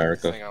 We need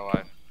America. this thing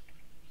alive.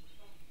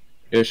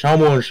 Yeah,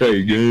 someone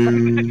say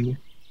game.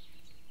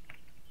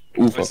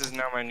 Ooh, fuck. This is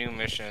now my new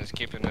mission: is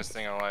keeping this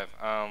thing alive.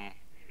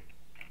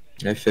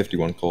 I have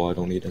 51 coal, I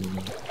don't need any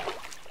more.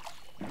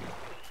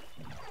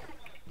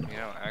 You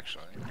know,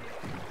 actually.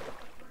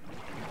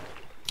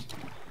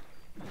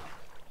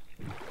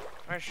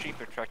 Why are sheep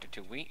attracted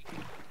to wheat?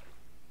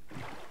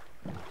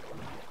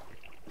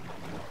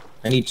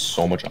 I need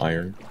so much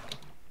iron.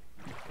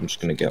 I'm just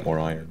gonna get more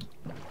iron.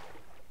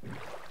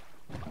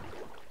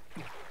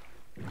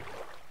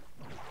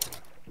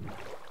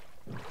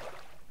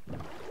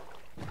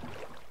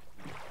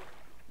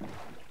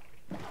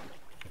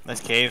 Nice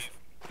cave.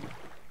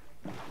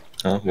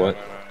 Huh? What?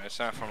 No, it's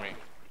not for me.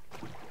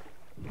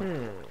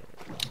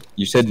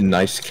 You said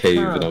nice cave,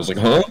 and I was like,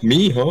 huh?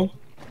 Me, huh?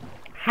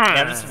 Yeah,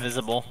 I'm just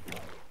invisible.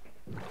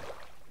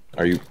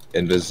 Are you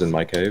invis in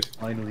my cave?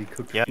 Finally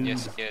cooked. Yeah.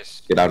 Yes,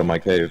 yes. Get out of my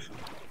cave.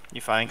 You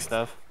finding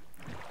stuff?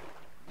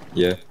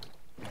 Yeah.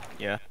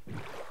 Yeah.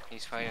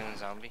 He's fighting a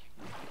zombie.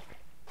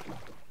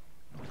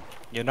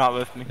 You're not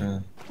with me.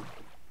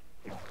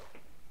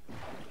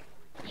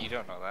 You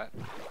don't know that.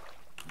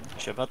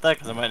 Sure about that?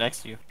 Cause I'm right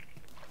next to you.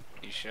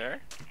 You sure?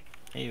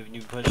 Hey,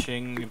 you're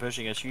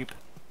pushing a sheep.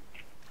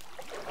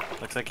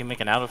 Looks like you're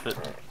making out of it.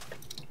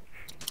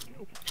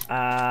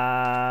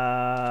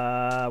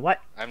 What?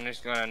 I'm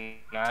just gonna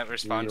not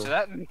respond to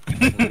that.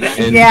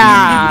 And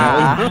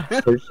Yeah.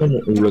 the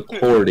person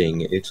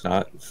recording, it's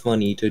not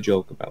funny to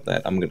joke about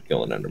that. I'm gonna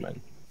kill an Enderman.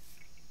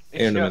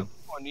 It's Enderman. not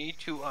funny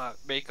to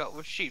make out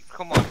with sheep.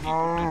 Come on,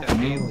 people do that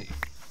daily.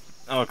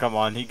 Oh come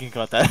on, he can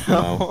cut that.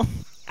 No.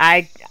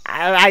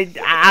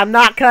 I'm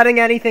not cutting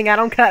anything. I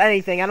don't cut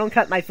anything. I don't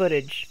cut my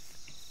footage.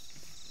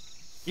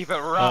 Keep it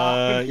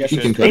raw. You You can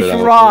should. cut it It's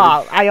out.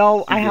 raw.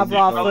 I have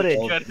raw footage.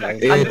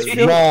 It's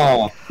Until-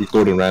 raw! He's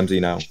Gordon Ramsay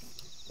now.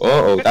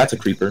 Oh, that's a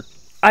creeper.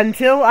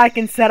 Until I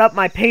can set up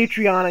my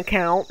Patreon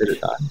account, Did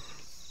it die?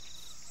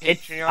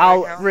 Patreon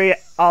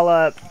I'll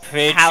account?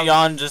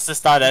 Patreon just to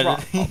start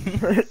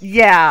editing.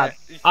 yeah,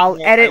 I'll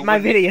Well, edit I my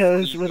wouldn't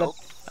videos be with a. joke.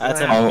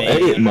 That's Wow. I'll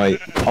amazing. Ooh, make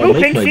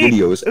pink my sheep.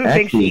 videos Ooh, pink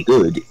actually sheep.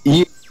 good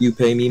if you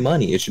pay me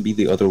money. It should be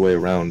the other way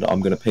around.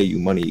 I'm gonna pay you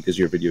money because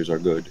your videos are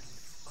good.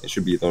 It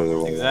should be the other way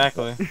around.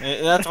 Exactly.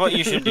 That's what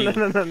you should do.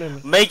 No.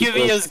 Make your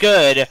videos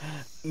good.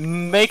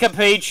 Make a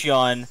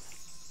Patreon.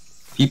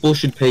 People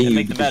should pay And you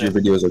make them because your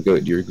videos are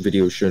good. Your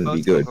videos shouldn't be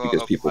Most good people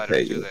because up people ladder,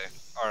 pay do you. they?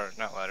 Or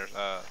not ladders.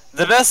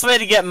 The best way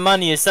to get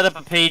money is set up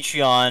a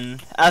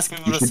Patreon. Ask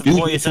people You to should do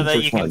support you so YouTube that for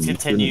you fun. can You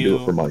shouldn't do it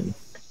for continue money.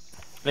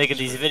 making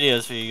these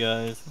videos for you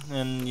guys.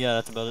 And yeah,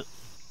 that's about it.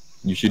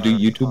 You should do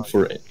YouTube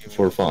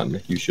for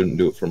fun. You shouldn't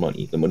do it for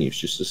money. The money is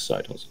just a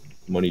side hustle.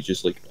 Money's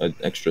just like an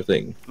extra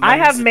thing. I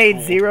Money's have a made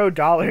tool.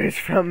 $0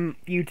 from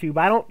YouTube.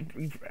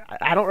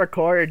 I don't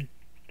record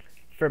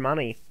for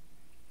money.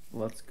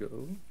 Let's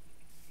go.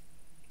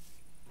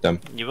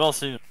 You will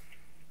soon.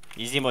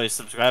 You see more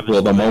subscribers.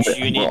 Well, the which moment-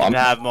 you need well, to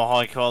have more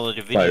high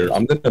quality Fire, videos.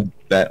 I'm gonna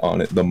bet on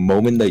it. The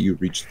moment that you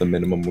reach the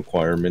minimum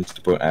requirements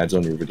to put ads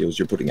on your videos,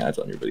 you're putting ads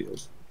on your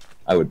videos.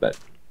 I would bet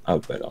on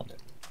it.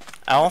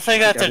 I don't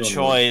think that's a everyone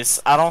choice.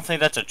 I don't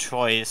think that's a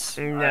choice.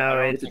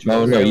 No, It's a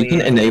No, choice. you can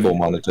really- enable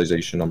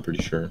monetization. I'm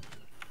pretty sure.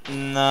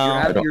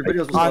 No. don't Your think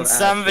videos will On still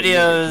some have ads, but you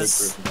have to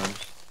videos- pay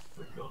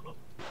for them.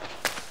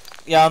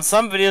 Yeah, on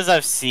some videos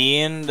I've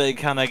seen, they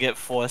kind of get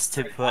forced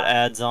to put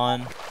ads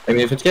on. I mean,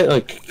 if it's get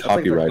like like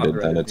copyrighted, then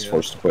copyrighted, it's yeah.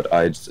 forced to put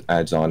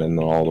ads on, and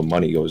then all the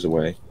money goes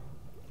away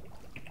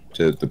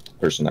to the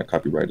person that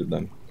copyrighted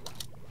them.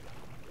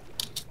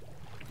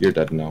 You're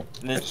dead now.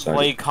 And I it's decided.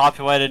 play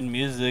copyrighted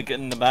music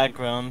in the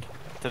background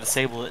to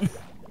disable it.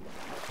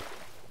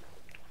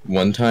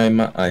 One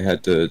time, I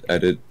had to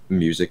edit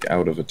music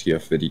out of a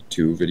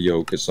TF2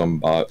 video because some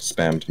bot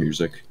spammed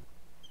music.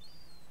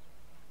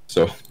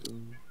 So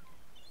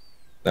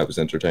that was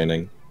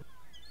entertaining.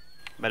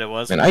 But it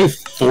was. And I have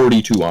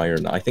 42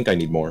 iron. I think I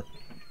need more.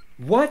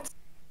 What?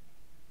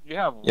 You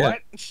have Yeah.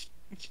 what?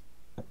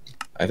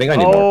 I think I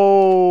need more.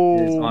 Oh,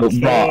 It is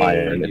raw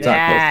iron, it's not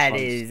that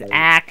close. is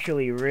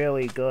actually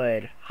really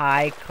good.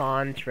 High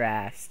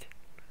contrast.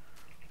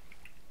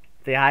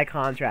 The high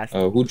contrast.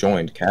 Who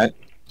joined? Cat?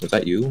 Was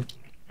that you?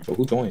 Oh,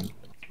 who joined?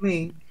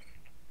 Me.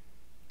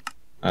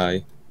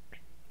 I.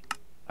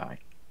 Aye.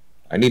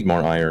 I need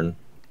more iron.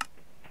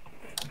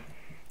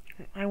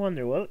 I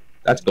wonder what.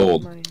 That's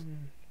gold.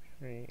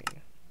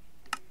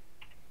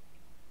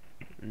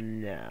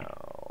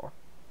 No.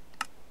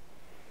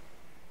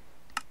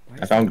 Why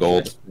I is found there a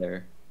gold. chest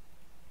there?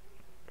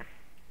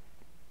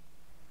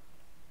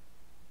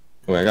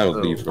 Wait, I gotta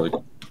leave for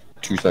like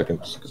 2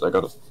 seconds because I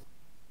gotta.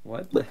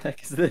 What the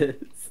heck is this?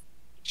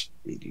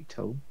 Baby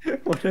toe.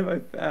 What have I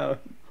found?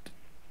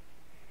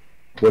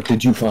 What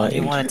did you Why find? do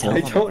you want to tell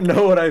I them? don't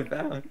know what I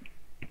found.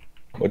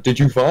 What did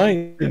you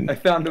find? I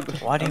found a.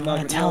 Why do you I'm not-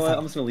 wanna know tell what? them?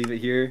 I'm just gonna leave it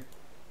here.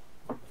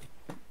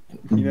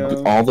 You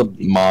know- All the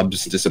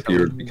mobs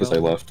disappeared because I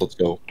left. Let's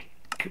go.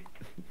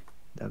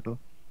 Doggo.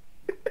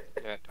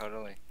 Yeah,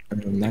 totally.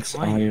 That's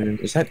iron.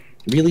 Is that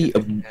really?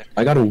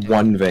 I got a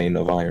 1 vein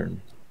of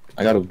iron.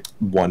 I got a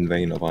 1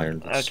 vein of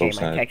iron. That's Okay,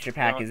 so my sad. texture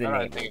pack No, is now that I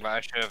enabled. think about it,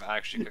 I should have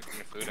actually cooked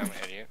the food. I'm an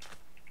idiot.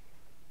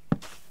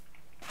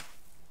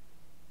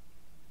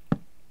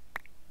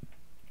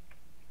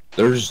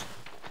 There's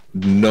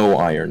no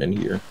iron in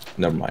here.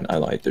 Never mind, I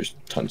lied. There's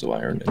tons of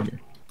iron in here.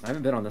 I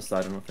haven't been on this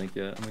side, I don't think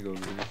yet. I'm gonna go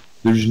over here.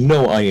 There's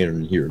no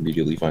iron here.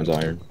 Immediately finds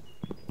iron.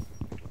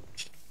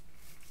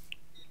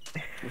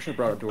 Wish I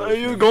brought a door. Are with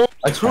you me. going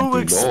I to fucking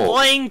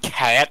explain,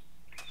 cat?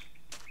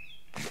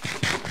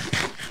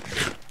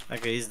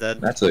 Okay, he's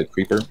dead. That's a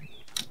creeper.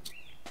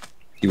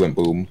 He went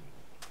boom.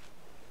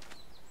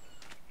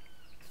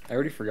 I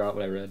already forgot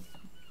what I read.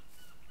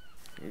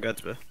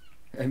 Gotcha.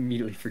 I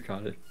immediately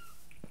forgot it.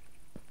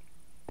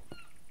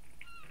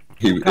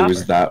 It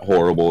was that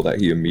horrible that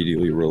he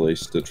immediately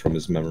released it from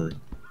his memory.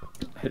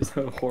 I just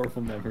have a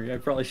horrible memory. I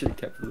probably should have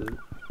kept the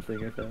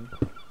thing I found.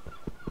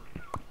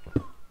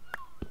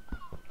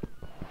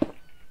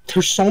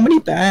 There's so many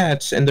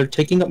bats, and they're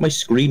taking up my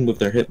screen with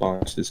their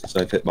hitboxes because I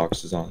have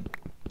hitboxes on.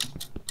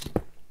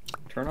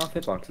 Turn off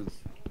hitboxes.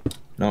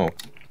 No.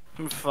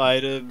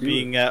 Fido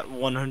being at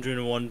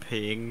 101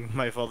 ping,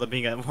 my father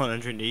being at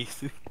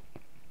 180.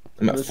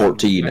 I'm at Listen,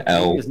 14 my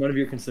L. ping is none of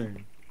your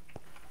concern.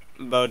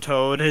 But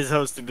Toad is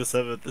hosting the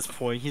server at this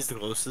point, he's the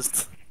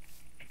closest.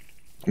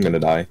 I'm gonna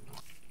die.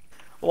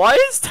 Why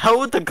is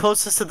Toad the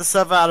closest to the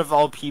server out of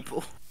all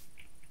people?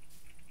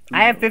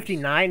 I have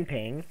 59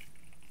 ping.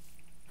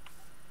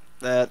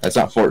 That's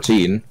not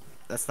 14.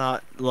 That's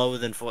not lower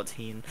than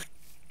 14.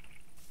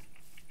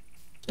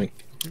 Like,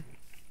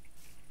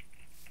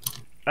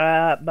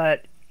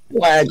 But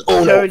lag.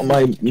 Oh no, Toad,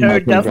 my Toad ping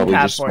doesn't probably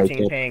have just spiked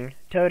 14 up. ping.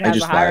 Toad I has a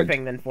just higher lagged.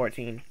 ping than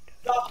 14.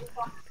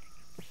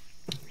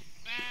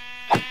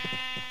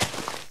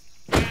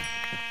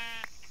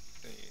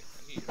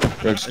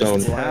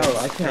 Redstone. Wow,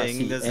 I can't Ping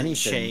see doesn't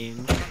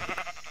anything. change.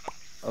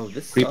 Oh,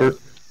 this Creeper.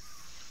 sucks.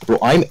 Bro,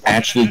 I'm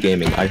actually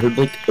gaming. I heard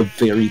like a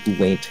very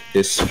faint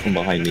hiss from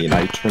behind me, and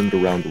I turned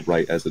around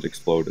right as it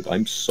exploded.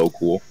 I'm so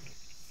cool.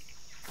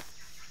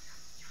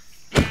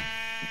 Oh,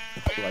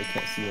 I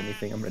can't see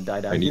anything. I'm gonna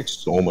die down I here. need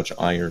so much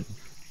iron.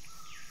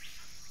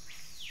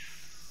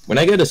 When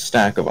I get a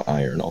stack of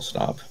iron, I'll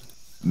stop.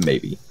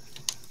 Maybe.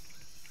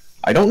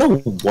 I don't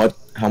know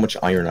how much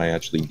iron I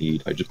actually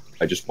need.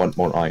 I just want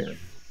more iron.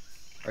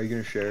 Are you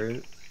gonna share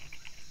it?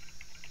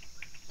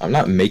 I'm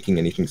not making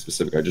anything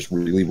specific. I just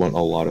really want a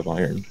lot of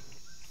iron.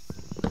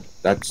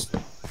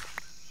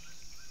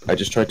 I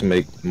just tried to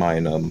make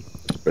mine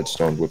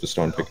redstone with a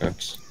stone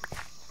pickaxe.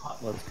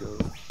 Let's go.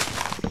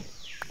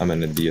 I'm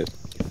an idiot.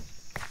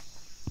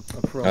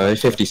 A pro. I have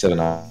 57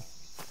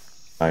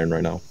 iron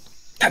right now.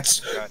 That's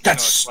What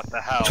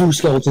the hell? 2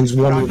 skeletons,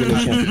 1 with an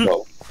enchanted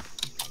bow.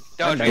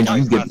 Don't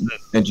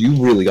And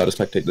you really gotta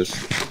spectate this.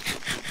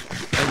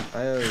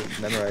 I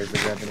memorized the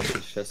Grand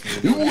Initiative chest.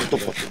 What the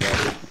fuck?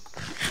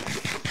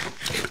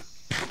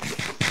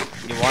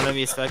 You want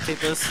me to spectate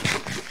this?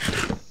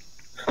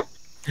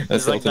 That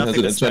There's, like, skeleton has nothing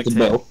an to enchanted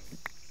spectate. bow.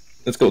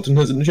 That skeleton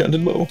has an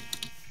enchanted bow.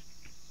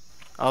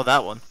 Oh,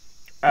 that one.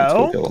 Let's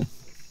go Oh? kill him.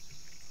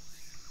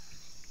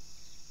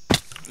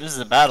 This is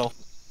a battle.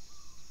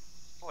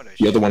 What a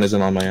The other shit. one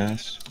isn't on my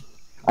ass.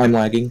 I'm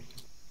lagging.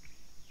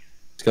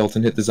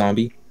 Skeleton hit the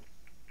zombie.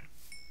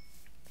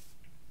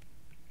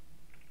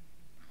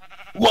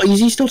 Why is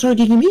he still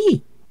targeting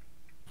me?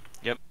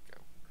 Yep.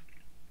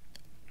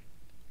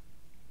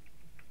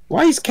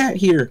 Why is Cat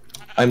here?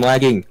 I'm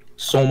lagging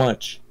so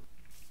much.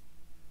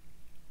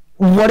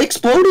 What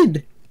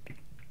exploded?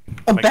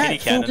 A My bat kitty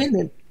flew cannon.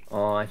 in it.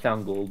 Oh, I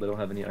found gold, but I don't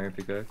have any iron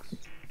pickaxe.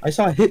 I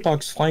saw a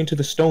hitbox fly into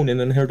the stone and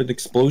then heard an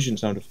explosion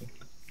sound effect.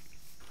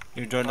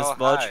 You joined us, Oh,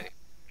 Budge? hi.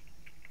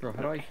 Bro,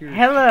 how do I hear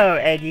Hello,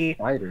 Eggy.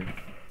 spider?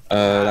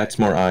 That's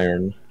more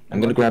iron. I'm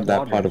gonna Look grab at that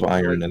water. pot of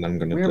iron and I'm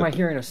gonna Where am I dip.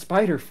 hearing a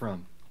spider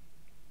from?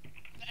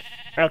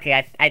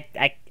 Okay,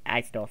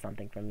 I stole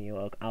something from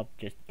you. I'll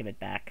just give it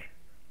back.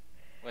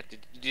 What did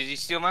you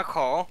steal my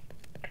call?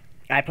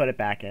 I put it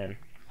back in.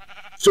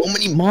 So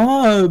many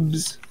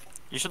mobs!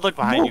 You should look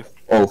behind you.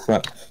 Oh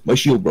fuck. My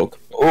shield broke.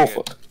 Oh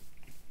fuck.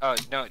 Oh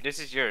no, this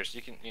is yours.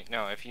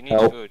 No. If you need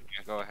Help. food,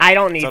 yeah, go ahead. I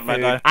don't need So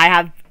might food.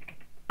 I?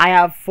 I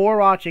have 4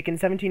 raw chicken,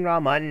 17 raw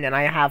mutton, and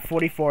I have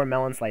 44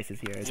 melon slices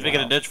here. He's As making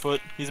a well. ditch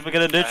foot. He's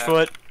making a ditch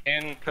foot.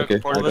 And cook Okay,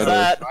 pork what was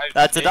that? five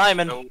That's a steak,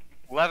 diamond. so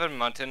 11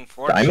 mutton,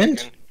 4 Diamond?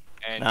 chicken,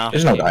 and No.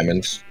 There's no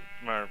diamonds.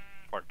 more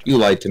pork. You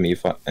lied to me,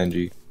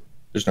 Engi.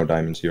 There's no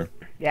diamonds here.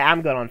 Yeah,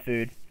 I'm good on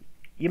food.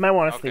 You might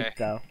want to Okay. sleep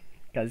though,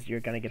 because you're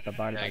gonna get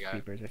bombarded Yeah, I by got it.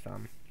 creepers or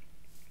something.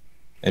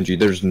 Engi,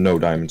 there's no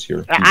diamonds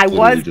here. I You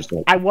literally was just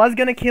don't. I was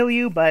gonna kill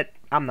you, but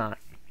I'm not.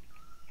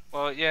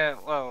 Well, yeah,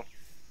 well.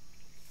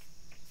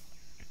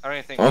 I don't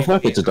even think. Oh we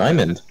fuck, need it's a to-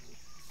 diamond.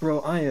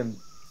 Bro, I am.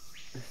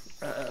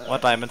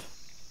 What diamond?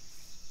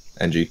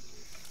 Engi.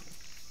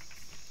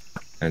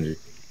 Engi.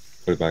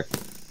 Put it back.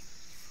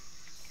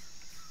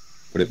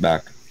 Put it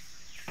back.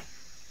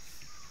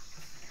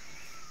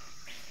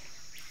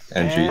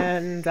 Engi.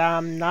 And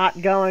I'm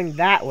not going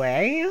that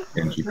way.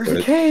 Engi, There's put a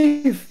it.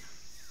 cave!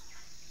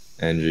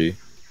 Engi.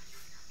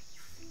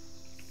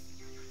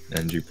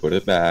 Engi, put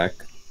it back.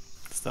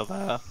 Still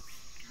there.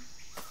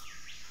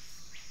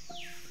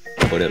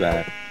 Put it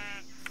back.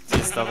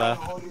 He's still there.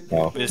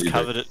 Oh, We just you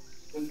covered it.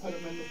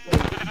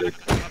 dick.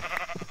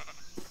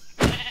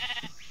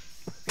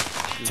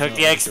 Took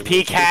the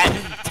XP, cat.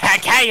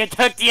 Cat, you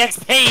took the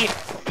XP!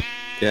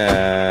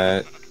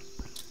 Yeah.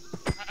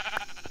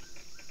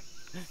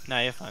 Nah,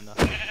 you're fine though.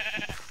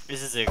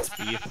 This is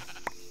XP.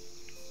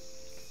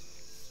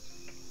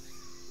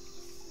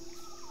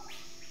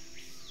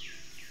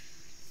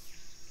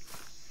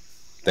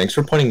 Thanks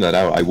for pointing that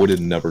out. I would have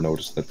never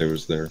noticed that there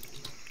was there.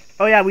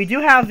 Oh yeah, we do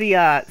have the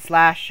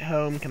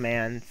 /home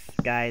commands,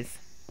 guys.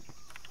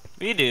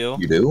 We do.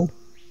 You do?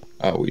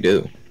 Oh, we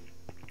do.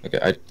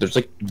 Okay, there's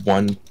like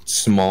one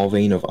small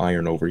vein of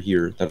iron over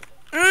here that.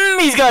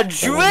 He's got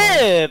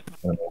drip!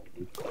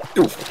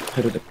 Oof,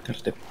 got a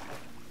dip.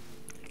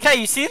 Okay,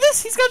 you see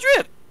this? He's got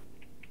drip!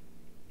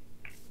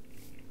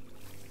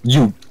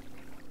 You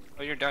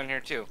Oh, you're down here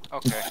too.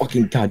 Okay.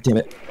 fucking goddamn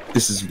it.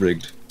 This is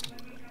rigged.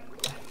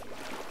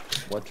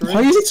 What's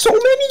Why is it so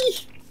many?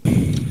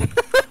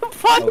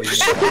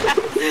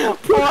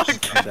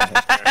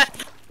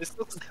 This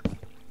looks.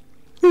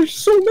 There's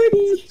so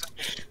many.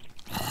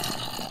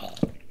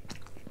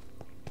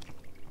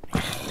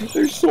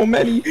 There's so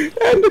many.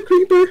 And the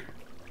creeper.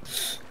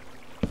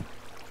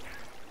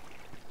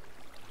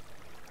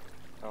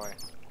 Go away.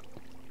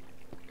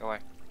 Go away.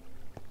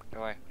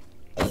 Go away.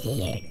 It's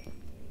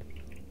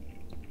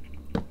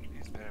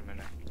been a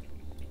minute.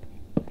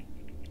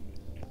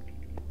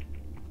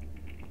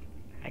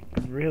 I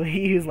could really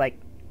use like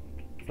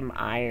some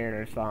iron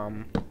or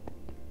some.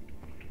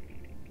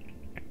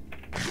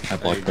 I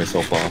blocked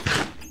myself off.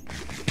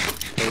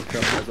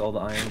 Trump has all the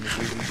iron in the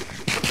season.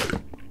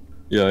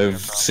 Yeah, I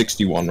have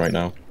 61 right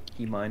now.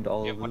 He mined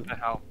all Yeah, of what it. the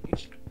hell?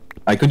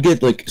 I could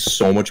get like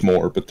so much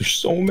more, but there's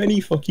so many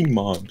fucking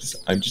mobs.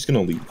 I'm just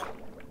gonna leave.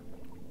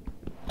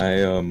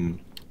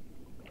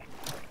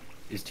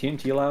 Is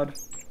TNT allowed?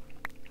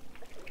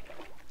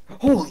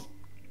 Holy!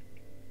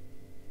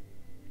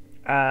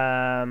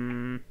 I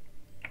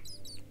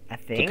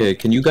think. Okay,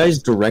 can you guys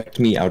direct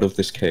me out of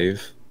this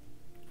cave?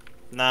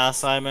 Nah,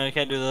 Simon, I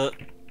can't do that.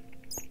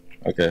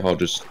 Okay, I'll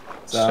just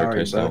Sorry,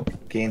 staircase bro. out.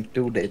 Can't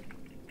do that.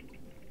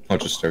 I'll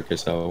just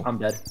staircase out. I'm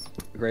dead.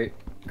 Great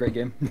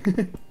game.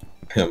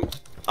 Him.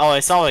 Oh, I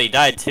saw he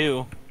died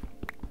too.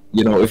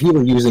 You know, if you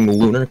were using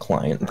Lunar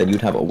Client, then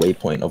you'd have a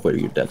waypoint of where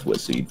your death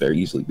was, so you'd very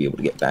easily be able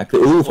to get back.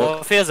 Ooh,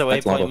 Well, if he has a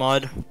That's lava. waypoint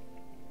mod.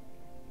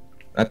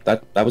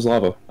 that was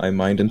lava. I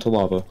mined into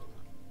lava.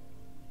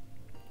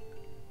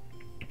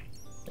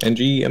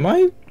 Engi, am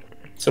I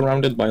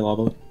surrounded by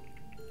lava?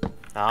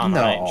 I don't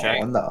know, I ain't No,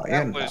 checked. no,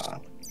 you're That was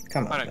not.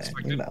 Come on, man.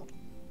 unexpected. You know.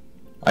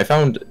 I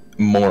found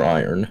more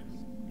iron.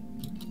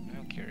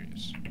 I'm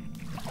curious.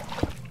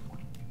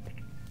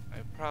 I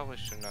probably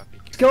should not be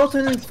curious.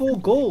 Skeleton in full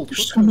gold!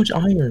 There's so much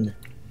iron.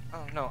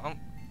 Oh no, Alright,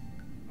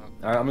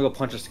 I'm gonna go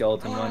punch a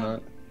skeleton, why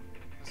not?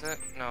 is that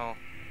no?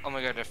 Oh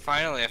my god!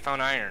 Finally, I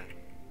found iron.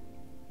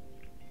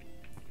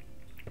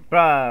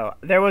 Bro,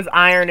 there was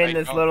iron in I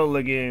this know. little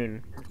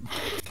lagoon.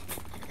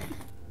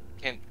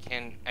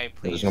 Can I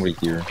please? There's nobody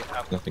here. get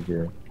up? There's nothing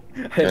here.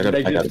 Did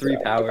I do 3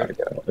 go. power? I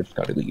just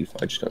gotta leave.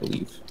 I just gotta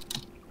leave.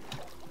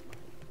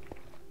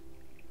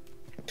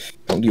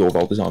 Don't deal with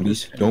all the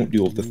zombies. Don't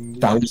deal with the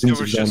There thousands of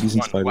was just zombies and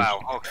one. spiders.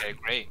 Wow. Okay,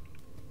 great.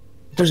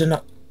 There's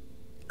enough.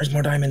 There's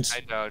more diamonds. I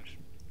dodged.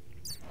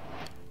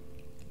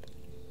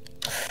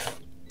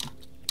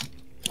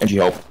 Engi,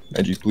 help.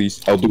 Engi,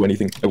 please. I'll do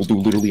anything. I will do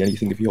literally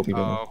anything if you help me.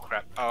 Right Oh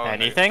crap. Oh. okay.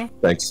 Anything?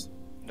 Thanks.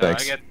 No,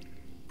 Thanks. I get.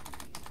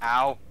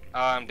 Ow. Oh,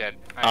 I'm dead.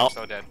 I am Oh.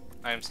 so dead.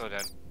 I am so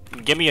dead.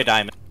 Give me a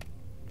diamond.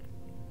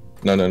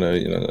 No.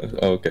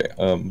 Okay.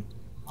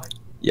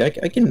 Yeah,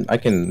 I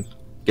can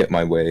get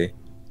my way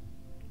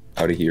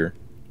out of here.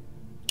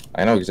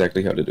 I know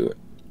exactly how to do it,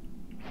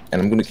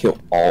 and I'm gonna kill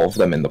all of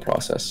them in the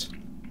process.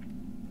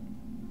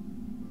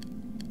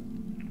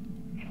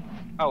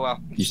 Oh well.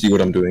 You see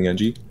what I'm doing,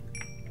 Engi?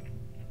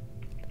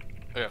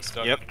 I got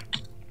stuck. Yep.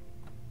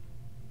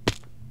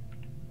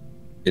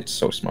 It's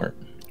so smart.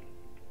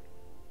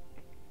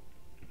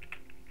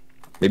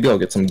 Maybe I'll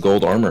get some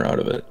gold armor out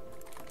of it.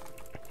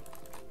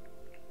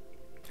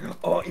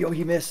 Oh, yo,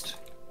 he missed!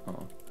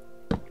 Oh.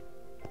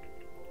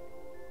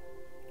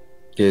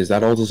 Okay, is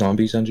that all the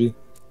zombies, Engi?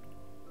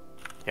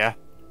 Yeah.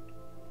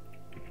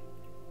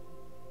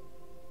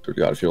 Swear to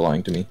God, if you're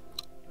lying to me.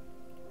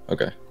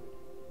 Okay.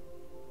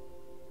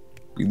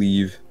 We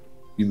leave.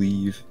 We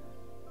leave.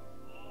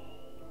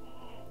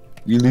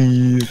 We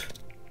leave.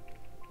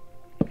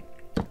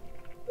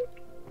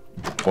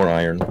 More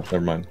iron.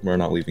 Never mind. We're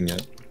not leaving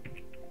yet.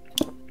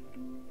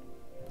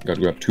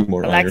 Gotta grab 2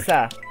 more iron.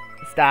 Alexa,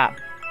 stop.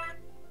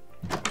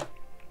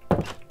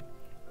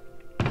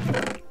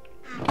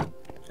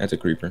 That's a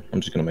creeper.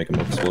 I'm just gonna make him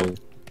look slow.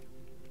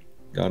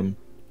 Got him.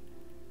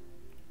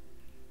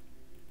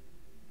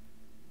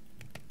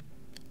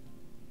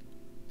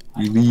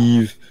 We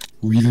leave.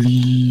 We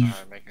leave.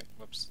 Alright, make it.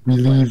 Whoops. We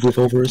leave with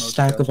over a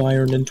stack of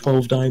iron and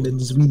 12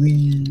 diamonds. We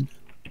leave.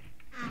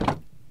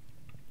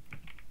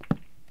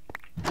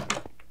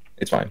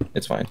 It's fine.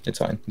 It's fine. It's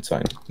fine. It's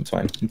fine. It's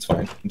fine. It's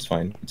fine. It's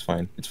fine. It's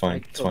fine. It's fine.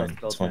 It's fine.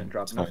 It's fine.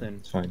 Drop It's fine. nothing.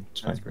 It's fine.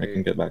 It's fine. That's I can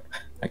great. get back.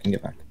 I can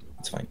get back.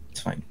 It's fine. It's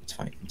fine. It's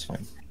fine. It's fine.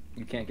 It's fine.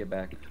 You can't get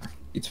back.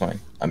 It's fine.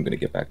 I'm gonna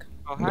get back.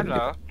 Oh, I'm gonna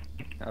hello.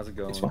 How's it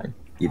going? It's fine.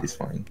 It is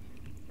fine.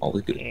 All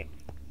is good. Okay.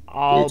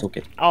 It's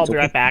okay. I'll It's be okay.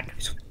 right back.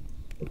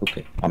 It's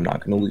okay. I'm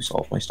not gonna lose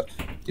all of my stuff.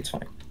 It's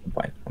fine. I'm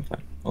fine. I'm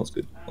fine. All's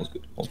good. All's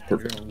good. All's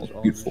perfect. You're gonna lose All's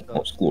all beautiful. your stuff.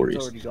 All's glorious.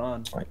 It's already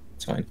gone. It's fine.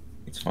 It's fine.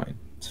 It's fine.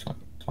 It's fine.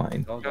 It's fine. It's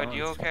fine. It's all Good, gone.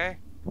 you okay?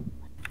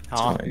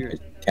 It's Huh? fine.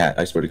 Cat,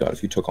 I swear to God,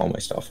 if you took all my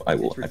stuff, I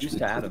will It's reduced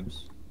actually to kill you.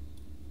 atoms.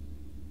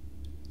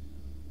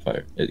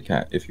 Fire.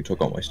 Cat, if you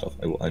took all my stuff,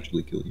 I will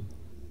actually kill you.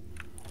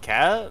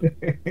 Cat?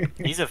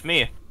 He's with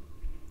me.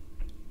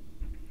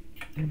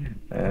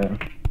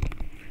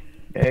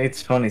 Yeah,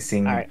 it's funny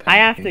seeing. Alright, you I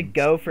have to panicking.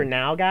 go for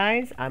now,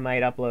 guys. I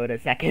might upload a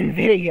second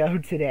video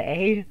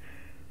today.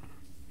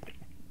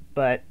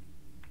 But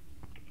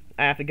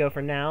I have to go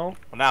for now,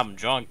 Well, now I'm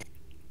drunk.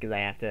 because I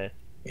have to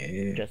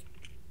Yeah. just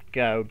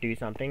go do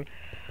something.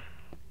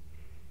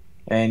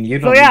 And you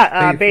So don't yeah, need to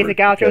pay for basic it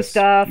outro because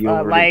stuff, you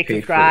already like,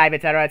 paid for it subscribe,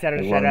 etc., etc.,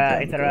 a long etc.,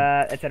 time etc.,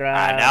 ago. etc.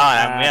 I know,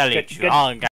 I'm really good drunk.